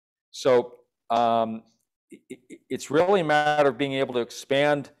 So it's really a matter of being able to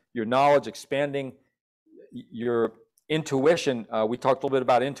expand your knowledge, expanding your intuition. We talked a little bit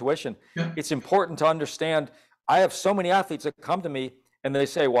about intuition. Yeah. It's important to understand. I have so many athletes that come to me and they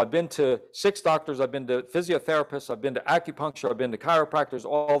say, well, I've been to 6 doctors, I've been to physiotherapists, I've been to acupuncture, I've been to chiropractors,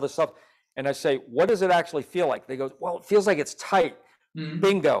 all this stuff. And I say, what does it actually feel like? They go, well, it feels like it's tight.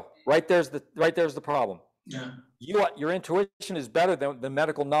 Bingo, right there's the problem. Yeah. Your intuition is better than the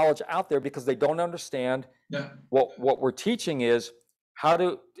medical knowledge out there, because they don't understand. What we're teaching is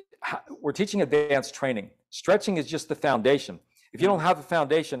we're teaching advanced training. Stretching is just the foundation. If you don't have the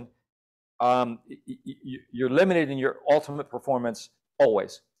foundation, you're limited in your ultimate performance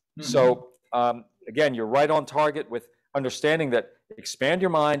always. So again, you're right on target with understanding that. Expand your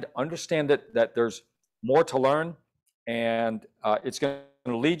mind, understand that there's more to learn, and it's going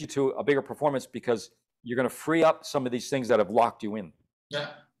to lead you to a bigger performance, because you're going to free up some of these things that have locked you in.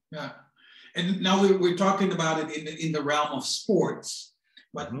 Yeah, yeah. And now we're talking about it in the realm of sports,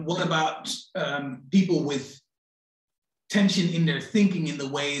 but what about people with tension in their thinking, in the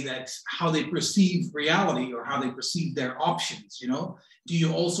way that how they perceive reality or how they perceive their options, you know? Do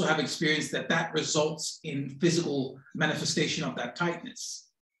you also have experience that results in physical manifestation of that tightness?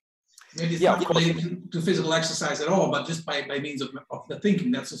 Maybe it's not related to physical exercise at all, but just by means of the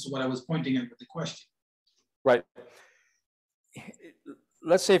thinking. That's also what I was pointing at with the question. Right.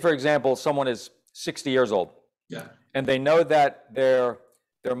 Let's say, for example, someone is 60 years old. Yeah. And they know that their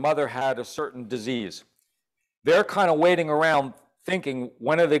mother had a certain disease. They're kind of waiting around thinking,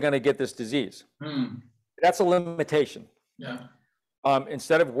 when are they going to get this disease? That's a limitation. Yeah.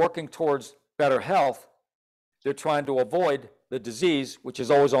 Instead of working towards better health, they're trying to avoid the disease, which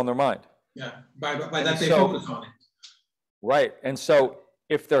is always on their mind. Yeah, by that they focus on it. Right. And so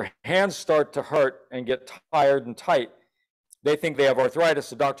if their hands start to hurt and get tired and tight, they think they have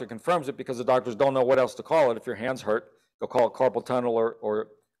arthritis. The doctor confirms it, because the doctors don't know what else to call it. If your hands hurt, they'll call it carpal tunnel or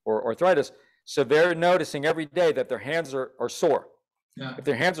arthritis. So they're noticing every day that their hands are sore. Yeah. If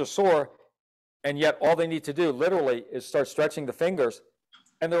their hands are sore, and yet all they need to do literally is start stretching the fingers,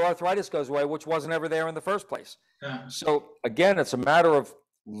 and their arthritis goes away, which wasn't ever there in the first place. Yeah. So again, it's a matter of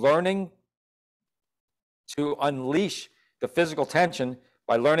learning to unleash the physical tension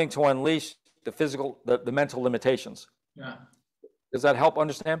by learning to unleash the mental limitations. Yeah. Does that help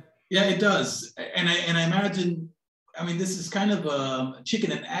understand? Yeah, it does. And I imagine, I mean, this is kind of a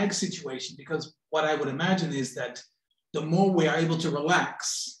chicken and egg situation, because what I would imagine is that the more we are able to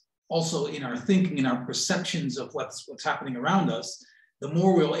relax, also in our thinking, in our perceptions of what's happening around us, the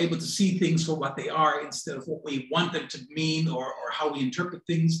more we're able to see things for what they are, instead of what we want them to mean, or how we interpret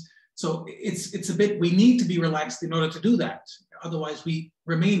things. So it's a bit, we need to be relaxed in order to do that. Otherwise we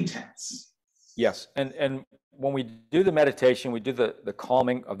remain tense. Yes, and when we do the meditation, we do the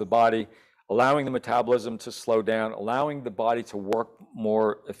calming of the body, allowing the metabolism to slow down, allowing the body to work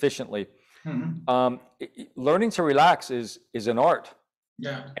more efficiently. Learning to relax is an art.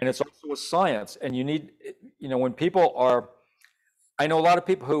 Yeah. And it's also a science. And you need, when people are, I know a lot of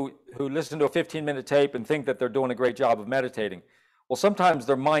people who listen to a 15-minute tape and think that they're doing a great job of meditating. Well, sometimes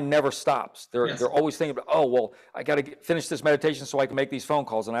their mind never stops. They're always thinking about, oh, well, I got to finish this meditation so I can make these phone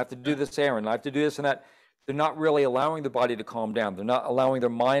calls, and I have to do this errand, and I have to do this and that. They're not really allowing the body to calm down. They're not allowing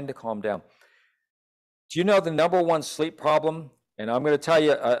their mind to calm down. Do you know the #1 sleep problem? And I'm going to tell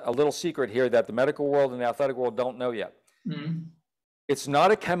you a little secret here that the medical world and the athletic world don't know yet. It's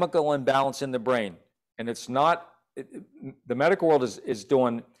not a chemical imbalance in the brain. And it's not, the medical world is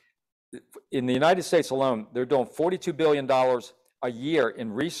doing, in the United States alone, they're doing $42 billion a year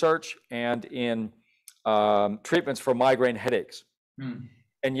in research and in treatments for migraine headaches.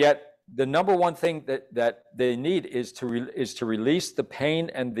 And yet the #1 thing that they need is to release the pain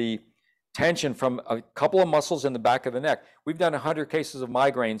and the tension from a couple of muscles in the back of the neck. We've done 100 cases of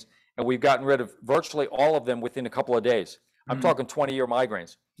migraines, and we've gotten rid of virtually all of them within a couple of days. I'm talking 20-year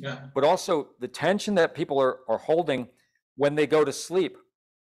migraines. Yeah. But also the tension that people are holding when they go to sleep.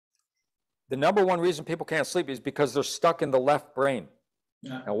 The #1 reason people can't sleep is because they're stuck in the left brain.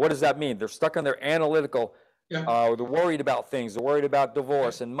 Yeah. Now, what does that mean? They're stuck in their analytical. Yeah. They're worried about things. They're worried about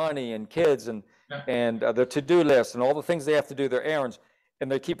divorce and money and kids and their to-do list and all the things they have to do, their errands.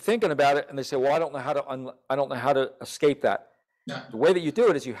 And they keep thinking about it, and they say, well, I don't know how to escape that. Yeah. The way that you do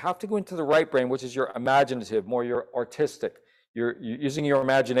it is you have to go into the right brain, which is your imaginative, more your artistic. You're using your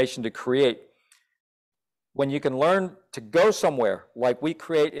imagination to create. When you can learn to go somewhere, like we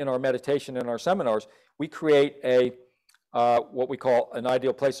create in our meditation and our seminars, we create what we call an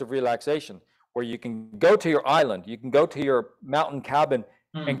ideal place of relaxation. where you can go to your island, you can go to your mountain cabin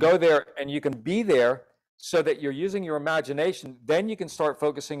and go there, and you can be there so that you're using your imagination. Then you can start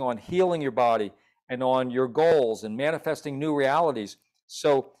focusing on healing your body and on your goals and manifesting new realities.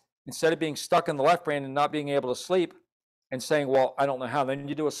 So instead of being stuck in the left brain and not being able to sleep and saying, well, I don't know how, then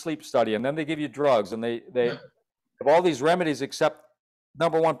you do a sleep study, and then they give you drugs, and they have all these remedies, except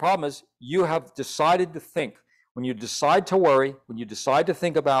number one problem is you have decided to think. When you decide to worry, when you decide to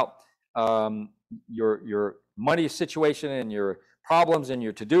think about your money situation and your problems and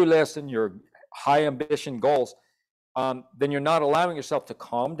your to-do list and your high ambition goals, then you're not allowing yourself to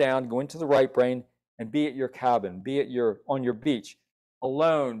calm down, go into the right brain, and be at your cabin, be at on your beach,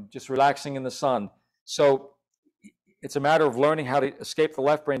 alone, just relaxing in the sun. So it's a matter of learning how to escape the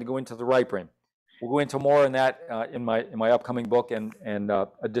left brain to go into the right brain. We'll go into more in that in my upcoming book and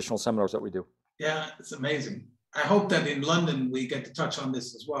additional seminars that we do. Yeah, it's amazing. I hope that in London we get to touch on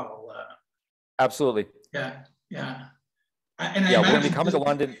this as well. Absolutely. Yeah. We're going to be coming to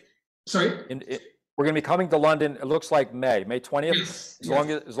London. Sorry? We're going to be coming to London, it looks like May 20th. Yes,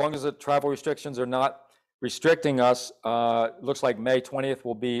 as long as the travel restrictions are not restricting us, it looks like May 20th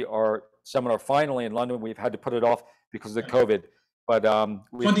will be our seminar finally in London. We've had to put it off because of the COVID. But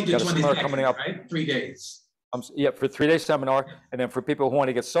we've got a seminar coming up. Right? 3 days. For a 3-day seminar. And then for people who want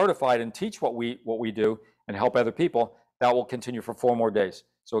to get certified and teach what we do and help other people, that will continue for 4 more days.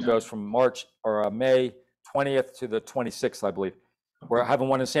 So it goes from May 20th to the 26th, I believe. We're having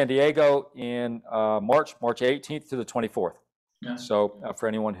one in San Diego in March 18th to the 24th. Yeah. So for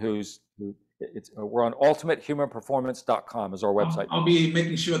anyone we're on ultimatehumanperformance.com is our website. I'll be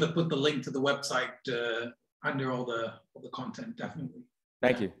making sure to put the link to the website under all the content, definitely.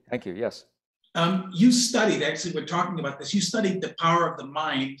 Thank you. Yes. You studied, actually, we're talking about this. You studied the power of the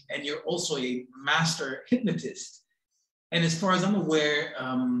mind, and you're also a master hypnotist. And as far as I'm aware,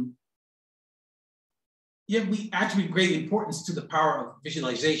 we attribute great importance to the power of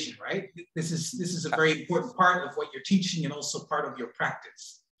visualization, right? This is a very important part of what you're teaching and also part of your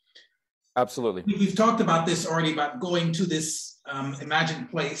practice. Absolutely. We've talked about this already, about going to this imagined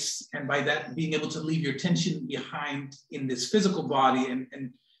place, and by that being able to leave your tension behind in this physical body and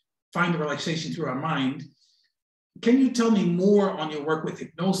find the relaxation through our mind. Can you tell me more on your work with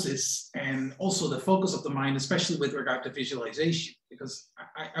hypnosis and also the focus of the mind, especially with regard to visualization? Because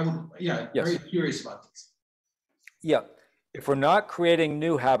I would, very curious about this. Yeah, if we're not creating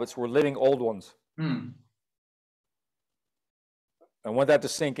new habits, we're living old ones. I want that to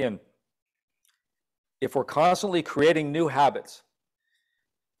sink in. If we're constantly creating new habits,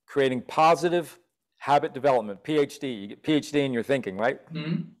 creating positive habit development, PhD, you get PhD in your thinking, right?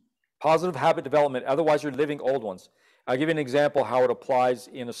 Positive habit development, otherwise you're living old ones. I'll give you an example how it applies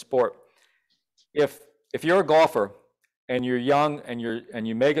in a sport. If you're a golfer and you're young and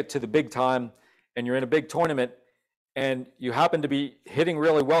you make it to the big time and you're in a big tournament and you happen to be hitting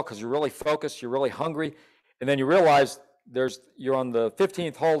really well because you're really focused, you're really hungry, and then you realize you're on the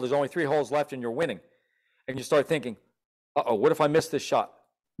 15th hole, there's only 3 holes left and you're winning. And you start thinking, what if I miss this shot?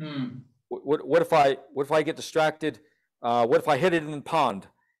 What if I get distracted? What if I hit it in the pond,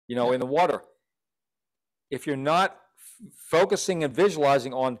 in the water? If you're not focusing and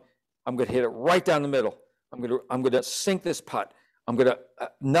visualizing on, I'm going to hit it right down the middle. I'm going to sink this putt.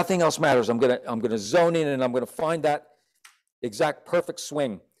 Nothing else matters. I'm going to zone in and I'm going to find that exact perfect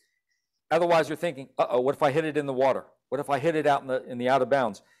swing. Otherwise, you're thinking, what if I hit it in the water? What if I hit it out in the out of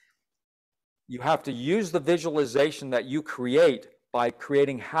bounds? You have to use the visualization that you create by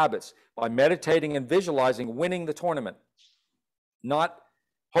creating habits, by meditating and visualizing winning the tournament, not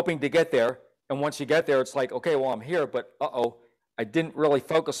hoping to get there. And once you get there, it's like, okay, well, I'm here, but I didn't really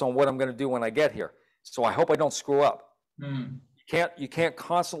focus on what I'm going to do when I get here. So I hope I don't screw up. You can't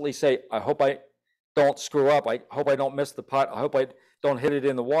constantly say, I hope I don't screw up. I hope I don't miss the putt. I hope I don't hit it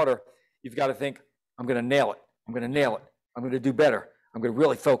in the water. You've got to think, I'm going to nail it. I'm going to nail it. I'm going to do better. I'm going to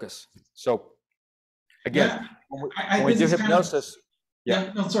really focus. So again, when we do hypnosis.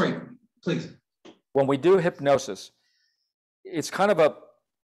 No, sorry, please. When we do hypnosis, it's kind of a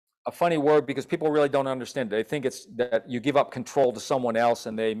funny word because people really don't understand it. They think it's that you give up control to someone else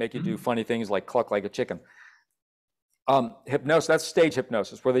and they make you do funny things like cluck like a chicken. Hypnosis, that's stage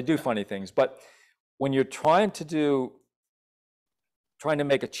hypnosis where they do funny things. But when you're trying to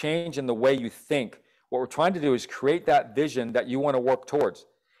make a change in the way you think, what we're trying to do is create that vision that you want to work towards.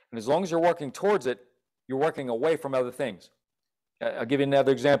 And as long as you're working towards it, you're working away from other things. I'll give you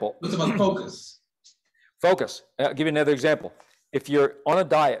another example. What's about focus? Focus. I'll give you another example. If you're on a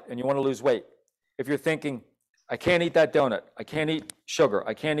diet and you want to lose weight, if you're thinking, I can't eat that donut, I can't eat sugar,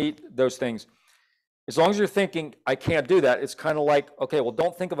 I can't eat those things. As long as you're thinking, I can't do that, it's kind of like, okay, well,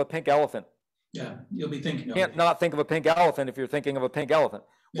 don't think of a pink elephant. Yeah, you'll be thinking of Can't it. not think of a pink elephant if you're thinking of a pink elephant.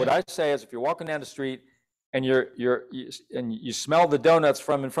 What Yeah. I say is, if you're walking down the street and you smell the donuts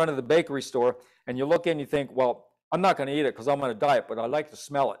from in front of the bakery store, and you look in, you think, well, I'm not going to eat it because I'm on a diet, but I like to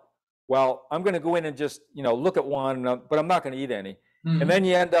smell it. Well, I'm going to go in and just, look at one, but I'm not going to eat any. And then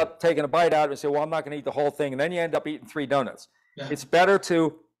you end up taking a bite out and say, well, I'm not going to eat the whole thing. And then you end up eating 3 donuts. Yeah. It's better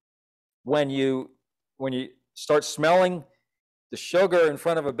to, when you start smelling the sugar in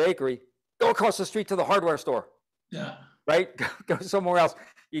front of a bakery, go across the street to the hardware store. Yeah. Right? Go somewhere else.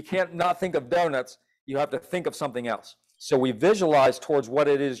 You can't not think of donuts. You have to think of something else. So we visualize towards what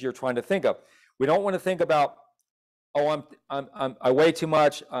it is you're trying to think of. We don't want to think about, oh, I weigh too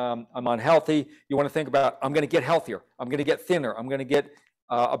much, I'm unhealthy. You want to think about, I'm going to get healthier. I'm going to get thinner. I'm going to get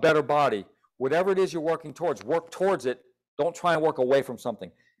a better body. Whatever it is you're working towards, work towards it. Don't try and work away from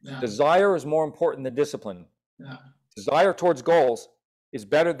something. Yeah. Desire is more important than discipline. Yeah. Desire towards goals is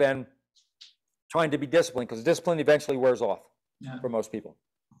better than trying to be disciplined, because discipline eventually wears off for most people.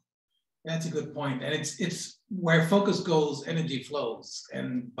 That's a good point. And it's where focus goes, energy flows.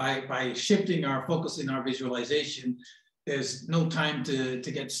 And by shifting our focus in our visualization, there's no time to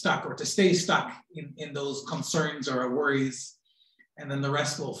get stuck or to stay stuck in those concerns or worries, and then the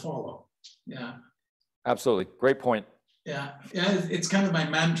rest will follow. Yeah. Absolutely. Great point. Yeah, it's kind of my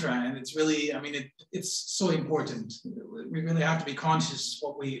mantra, and it's really, it's so important. We really have to be conscious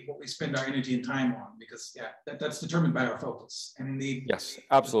what we spend our energy and time on, because that's determined by our focus. And indeed, yes,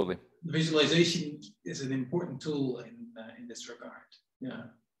 absolutely. Visualization is an important tool in this regard. Yeah,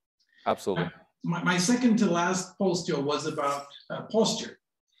 absolutely. My second to last post, Joe, was about posture,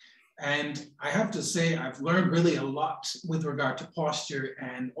 and I have to say I've learned really a lot with regard to posture,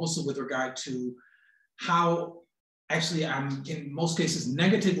 and also with regard to how actually I'm in most cases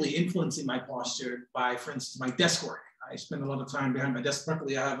negatively influencing my posture by, for instance, my desk work. I spend a lot of time behind my desk.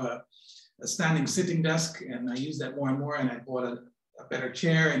 Luckily, I have a standing sitting desk, and I use that more and more, and I bought a better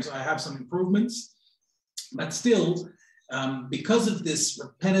chair, and so I have some improvements. But still, because of this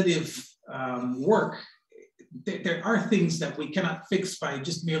repetitive work, there are things that we cannot fix by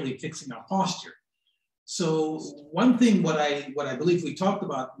just merely fixing our posture. So one thing, what I believe we talked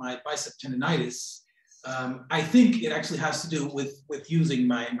about, my bicep tendonitis, I think it actually has to do with using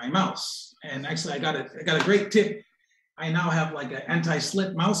my mouse. And actually, I got a great tip. I now have like an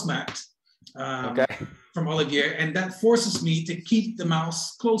anti-slip mouse mat from alleviate, and that forces me to keep the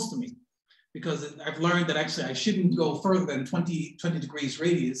mouse close to me, because I've learned that actually I shouldn't go further than 20 degrees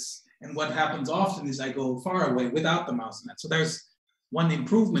radius. And what happens often is I go far away without the mouse mat. So there's one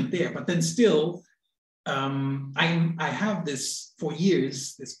improvement there. But then still, I have this for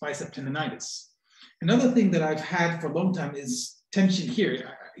years, this bicep tendonitis. Another thing that I've had for a long time is tension here.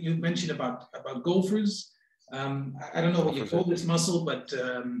 You mentioned about golfers. I don't know what you call this muscle, but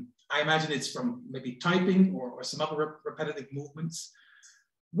I imagine it's from maybe typing or some other repetitive movements.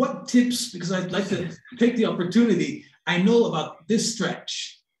 What tips, because I'd like to take the opportunity, I know about this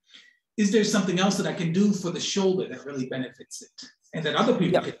stretch. Is there something else that I can do for the shoulder that really benefits it? And that other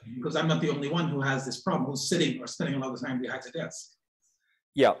people can, because I'm not the only one who has this problem, who's sitting or spending a lot of time behind the desk.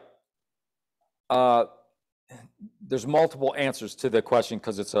 Yeah. There's multiple answers to the question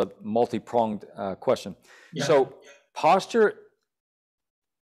because it's a multi-pronged question. Yeah. So posture,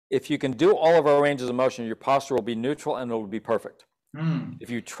 if you can do all of our ranges of motion, your posture will be neutral and it will be perfect. If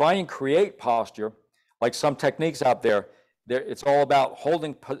you try and create posture, like some techniques out there, it's all about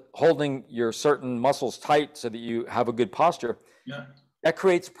holding your certain muscles tight so that you have a good posture. Yeah. That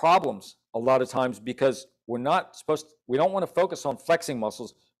creates problems a lot of times, because we don't want to focus on flexing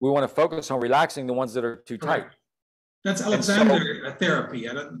muscles. We want to focus on relaxing the ones that are too tight. That's Alexander therapy.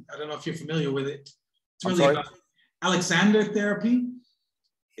 I don't know if you're familiar with it. It's really about Alexander therapy.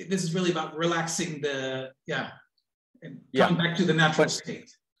 This is really about relaxing and coming back to the natural state.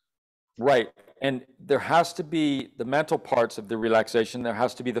 Right. And there has to be the mental parts of the relaxation. There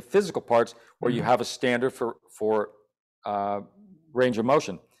has to be the physical parts where you have a standard for range of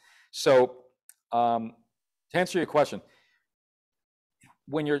motion. So to answer your question,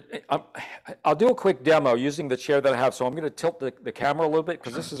 when you're, I'll do a quick demo using the chair that I have. So I'm going to tilt the camera a little bit,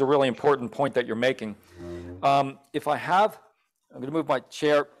 because this is a really important point that you're making. I'm going to move my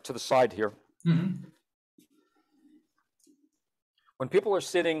chair to the side here. Mm-hmm. When people are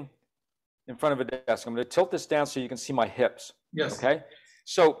sitting in front of a desk, I'm going to tilt this down so you can see my hips. Yes. Okay.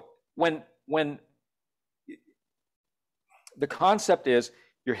 So when the concept is,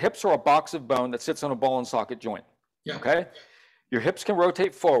 your hips are a box of bone that sits on a ball and socket joint. Yeah. Okay. Your hips can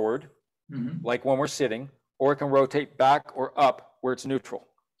rotate forward, like when we're sitting, or it can rotate back or up where it's neutral.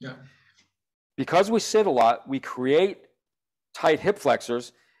 Yeah. Because we sit a lot, we create tight hip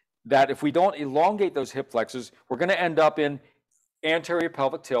flexors, that if we don't elongate those hip flexors, we're going to end up in anterior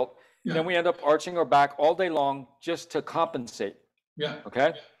pelvic tilt. Yeah. And then we end up arching our back all day long just to compensate. Yeah.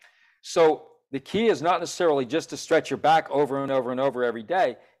 Okay. So the key is not necessarily just to stretch your back over and over and over every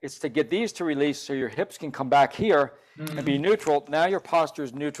day. It's to get these to release so your hips can come back here and be neutral. Now your posture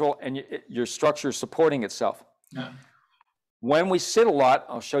is neutral and your structure is supporting itself. Yeah. When we sit a lot,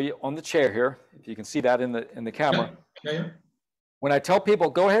 I'll show you on the chair here, if you can see that in the camera. Yeah. Yeah. When I tell people,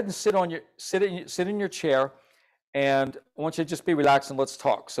 go ahead and sit in your chair, and I want you to just be relaxed and let's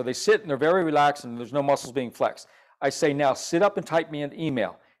talk. So they sit and they're very relaxed and there's no muscles being flexed. I say, now sit up and type me an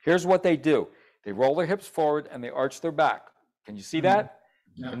email. Here's what they do. They roll their hips forward and they arch their back. Can you see that?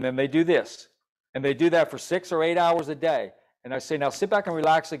 Yeah. And then they do this. And they do that for 6 or 8 hours a day. And I say, now sit back and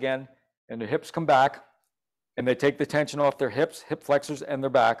relax again. And their hips come back and they take the tension off their hips, hip flexors, and their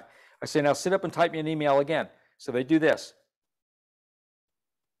back. I say, now sit up and type me an email again. So they do this.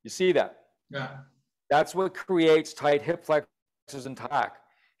 You see that? Yeah. That's what creates tight hip flexors and back.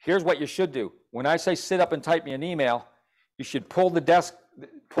 Here's what you should do. When I say sit up and type me an email, you should pull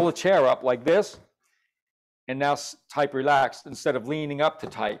the chair up like this, and now type relaxed instead of leaning up to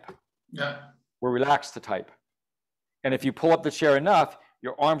type. Yeah. We're relaxed to type. And if you pull up the chair enough,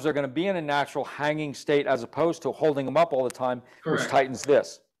 your arms are going to be in a natural hanging state as opposed to holding them up all the time, Correct. which tightens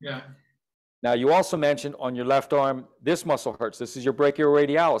this. Yeah. Now, you also mentioned on your left arm, this muscle hurts. This is your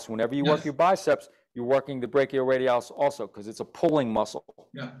brachioradialis. Whenever you work your biceps, you're working the brachioradialis also because it's a pulling muscle.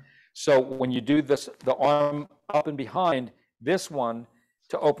 Yeah. So when you do this, the arm up and behind, this one,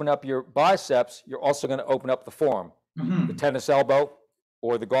 to open up your biceps, you're also going to open up the forearm, the tennis elbow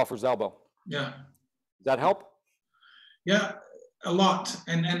or the golfer's elbow. Yeah. Does that help? Yeah, a lot.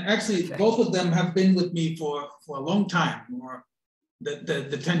 And actually, both of them have been with me for a long time, or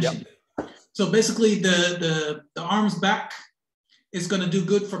the tension. Yep. So basically, the arms back is going to do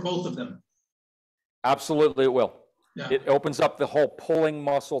good for both of them. Absolutely, it will. Yeah. It opens up the whole pulling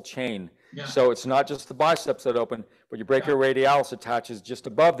muscle chain. Yeah. So it's not just the biceps that open, but your brachioradialis attaches just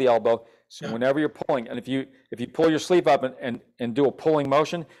above the elbow. So whenever you're pulling, and if you pull your sleeve up and do a pulling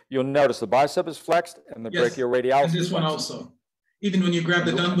motion, you'll notice the bicep is flexed and the brachioradialis. And this one also. Even when you grab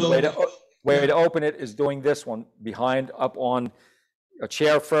the dumbbell. Way to open it is doing this one behind up on a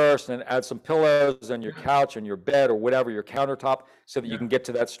chair first, and add some pillows on your couch and your bed or whatever, your countertop, so that you can get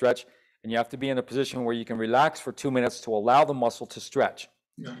to that stretch. And you have to be in a position where you can relax for 2 minutes to allow the muscle to stretch.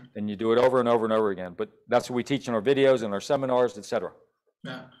 Yeah. And you do it over and over and over again. But that's what we teach in our videos and our seminars, etc.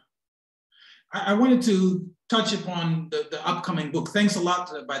 Yeah. I wanted to touch upon the upcoming book. Thanks a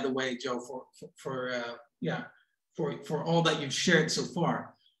lot, by the way, Joe, for all that you've shared so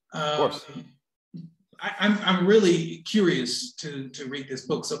far. Of course. I'm really curious to read this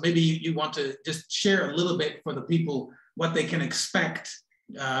book. So maybe you want to just share a little bit for the people what they can expect,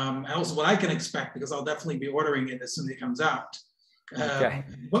 and also what I can expect, because I'll definitely be ordering it as soon as it comes out. Okay.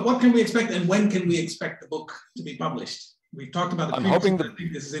 What can we expect, and when can we expect the book to be published? We've talked about the previously, but I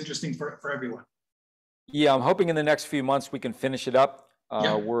think this is interesting for everyone. Yeah, I'm hoping in the next few months we can finish it up.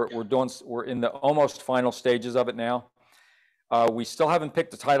 We're in the almost final stages of it now. We still haven't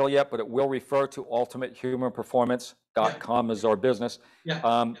picked the title yet, but it will refer to ultimatehumanperformance.com as our business.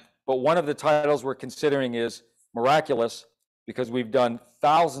 Yeah. But one of the titles we're considering is Miraculous, because we've done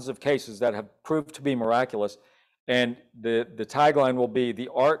thousands of cases that have proved to be miraculous. And the tagline will be the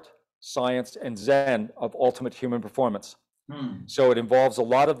art, science, and Zen of ultimate human performance. So it involves a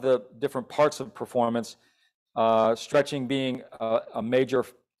lot of the different parts of performance, stretching being a major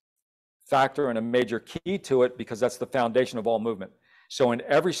factor and a major key to it, because that's the foundation of all movement. So in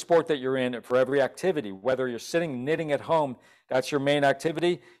every sport that you're in, for every activity, whether you're sitting knitting at home, that's your main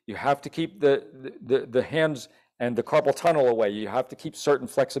activity, you have to keep the hands and the carpal tunnel away. You have to keep certain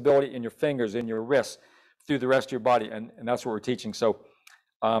flexibility in your fingers, in your wrists, through the rest of your body, and that's what we're teaching. So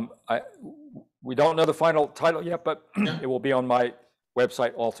we don't know the final title yet, but it will be on my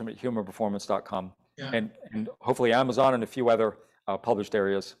website, ultimatehumanperformance.com, and hopefully Amazon and a few other published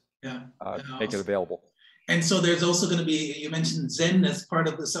areas make it available. And so there's also going to be, you mentioned Zen as part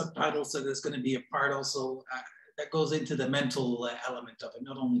of the subtitle, so there's going to be a part also that goes into the mental element of it,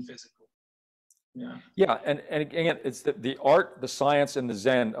 not only physical. Yeah, and again, it's the art, the science, and the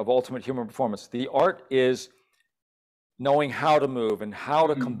Zen of ultimate human performance. The art is knowing how to move and how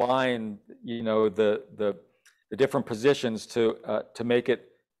to combine, the different positions to make it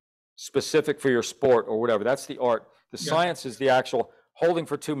specific for your sport or whatever. That's the art. The science is the actual holding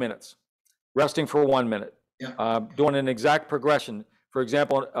for 2 minutes, resting for 1 minute, doing an exact progression. For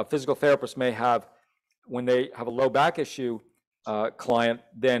example, a physical therapist may have, when they have a low back issue client,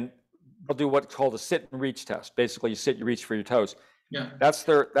 then they'll do what's called a sit and reach test. Basically, you sit, you reach for your toes. Yeah. That's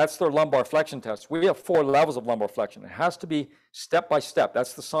their lumbar flexion test. We have 4 levels of lumbar flexion. It has to be step by step.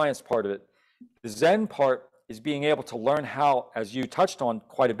 That's the science part of it. The Zen part is being able to learn how, as you touched on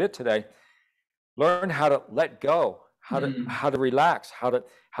quite a bit today, learn how to let go, how to relax, how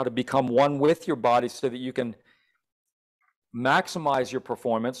to become one with your body so that you can maximize your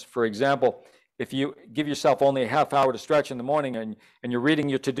performance. For example, if you give yourself only a half hour to stretch in the morning and you're reading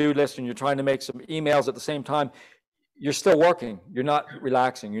your to-do list and you're trying to make some emails at the same time, you're still working. You're not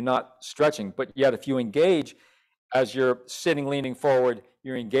relaxing. You're not stretching. But yet if you engage as you're sitting, leaning forward,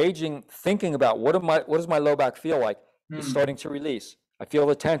 you're engaging, thinking about what does my low back feel like? It's starting to release. I feel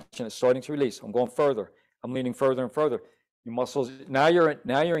the tension. It's starting to release. I'm going further. I'm leaning further and further. Your muscles, now you're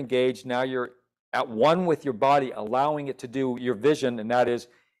engaged. Now you're at one with your body, allowing it to do your vision, and that is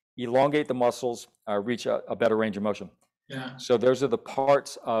elongate the muscles, reach a better range of motion. Yeah. So those are the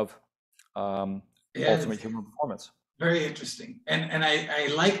parts of ultimate human performance. Very interesting. And I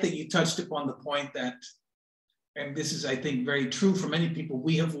like that you touched upon the point that, and this is, I think, very true for many people,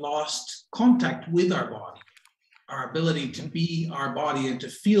 we have lost contact with our body, our ability to be our body and to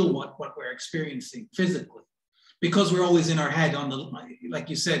feel what we're experiencing physically, because we're always in our head on the, like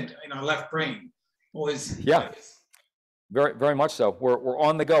you said, in our left brain, always. Yeah, very, very much so. We're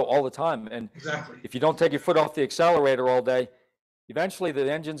on the go all the time. And exactly, if you don't take your foot off the accelerator all day, eventually the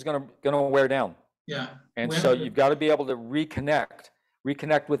engine's gonna wear down. Yeah. And so you've got to be able to reconnect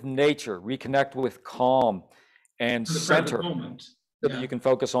with nature, reconnect with calm and center, so that you can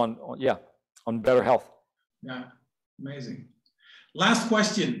focus on better health. Yeah, amazing. Last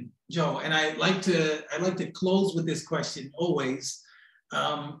question, Joe, and I like to close with this question always,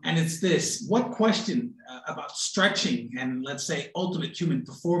 and it's this: what question about stretching and, let's say, ultimate human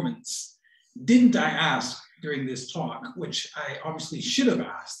performance didn't I ask during this talk, which I obviously should have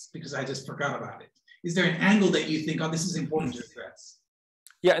asked because I just forgot about it? Is there an angle that you think, oh, this is important to address?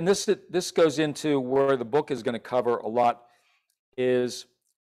 Yeah, and this goes into where the book is going to cover a lot, is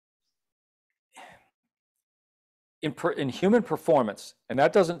in human performance, and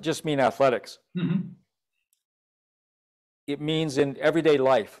that doesn't just mean athletics. Mm-hmm. It means in everyday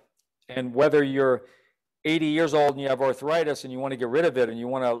life. And whether you're 80 years old and you have arthritis and you want to get rid of it and you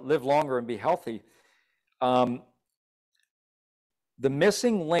want to live longer and be healthy, the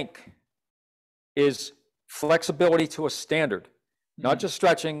missing link is flexibility to a standard, not just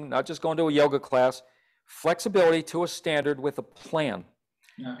stretching, not just going to a yoga class, flexibility to a standard with a plan.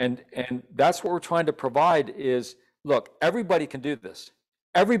 Yeah. And that's what we're trying to provide is, look, everybody can do this.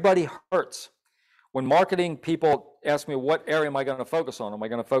 Everybody hurts. When marketing people ask me, what area am I going to focus on? Am I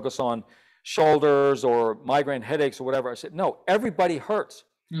going to focus on shoulders or migraine headaches or whatever? I said, no, everybody hurts.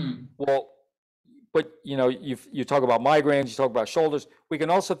 Well, but you talk about migraines, you talk about shoulders. We can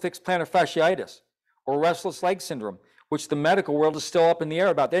also fix plantar fasciitis or restless leg syndrome, which the medical world is still up in the air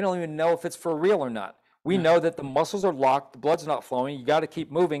about. They don't even know if it's for real or not. We know that the muscles are locked, the blood's not flowing. You got to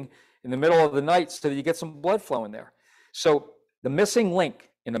keep moving in the middle of the night so that you get some blood flow in there. So the missing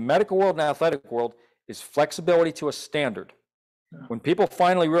link in the medical world and athletic world is flexibility to a standard. When people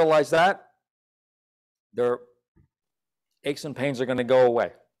finally realize that, their aches and pains are going to go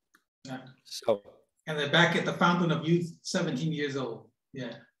away. Yeah. So, and they're back at the fountain of youth, 17 years old.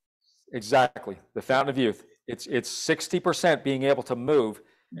 Yeah. Exactly. The fountain of youth. It's 60% being able to move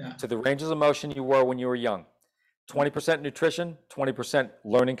to the ranges of motion you were when you were young. 20% nutrition, 20%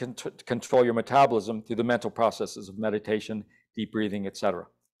 learning to control your metabolism through the mental processes of meditation, deep breathing, etc.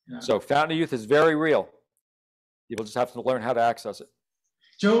 Yeah. So fountain of youth is very real. People just have to learn how to access it.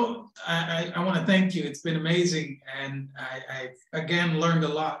 Joe, I want to thank you. It's been amazing. And I again learned a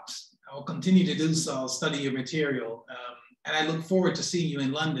lot. I will continue to do so. I'll study your material. And I look forward to seeing you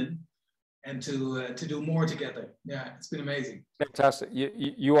in London and to do more together. Yeah, it's been amazing. Fantastic.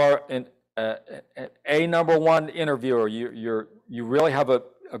 You are a #1 interviewer. You really have a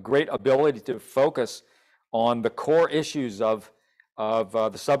great ability to focus on the core issues of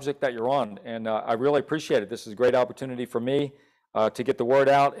the subject that you're on. And I really appreciate it. This is a great opportunity for me to get the word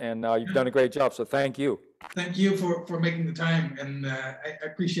out, and you've done a great job. So thank you. Thank you for making the time, and I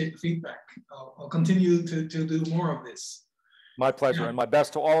appreciate the feedback. I'll continue to do more of this. My pleasure, and my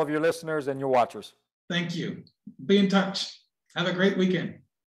best to all of your listeners and your watchers. Thank you. Be in touch. Have a great weekend.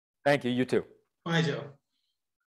 Thank you. You too. Bye, Joe.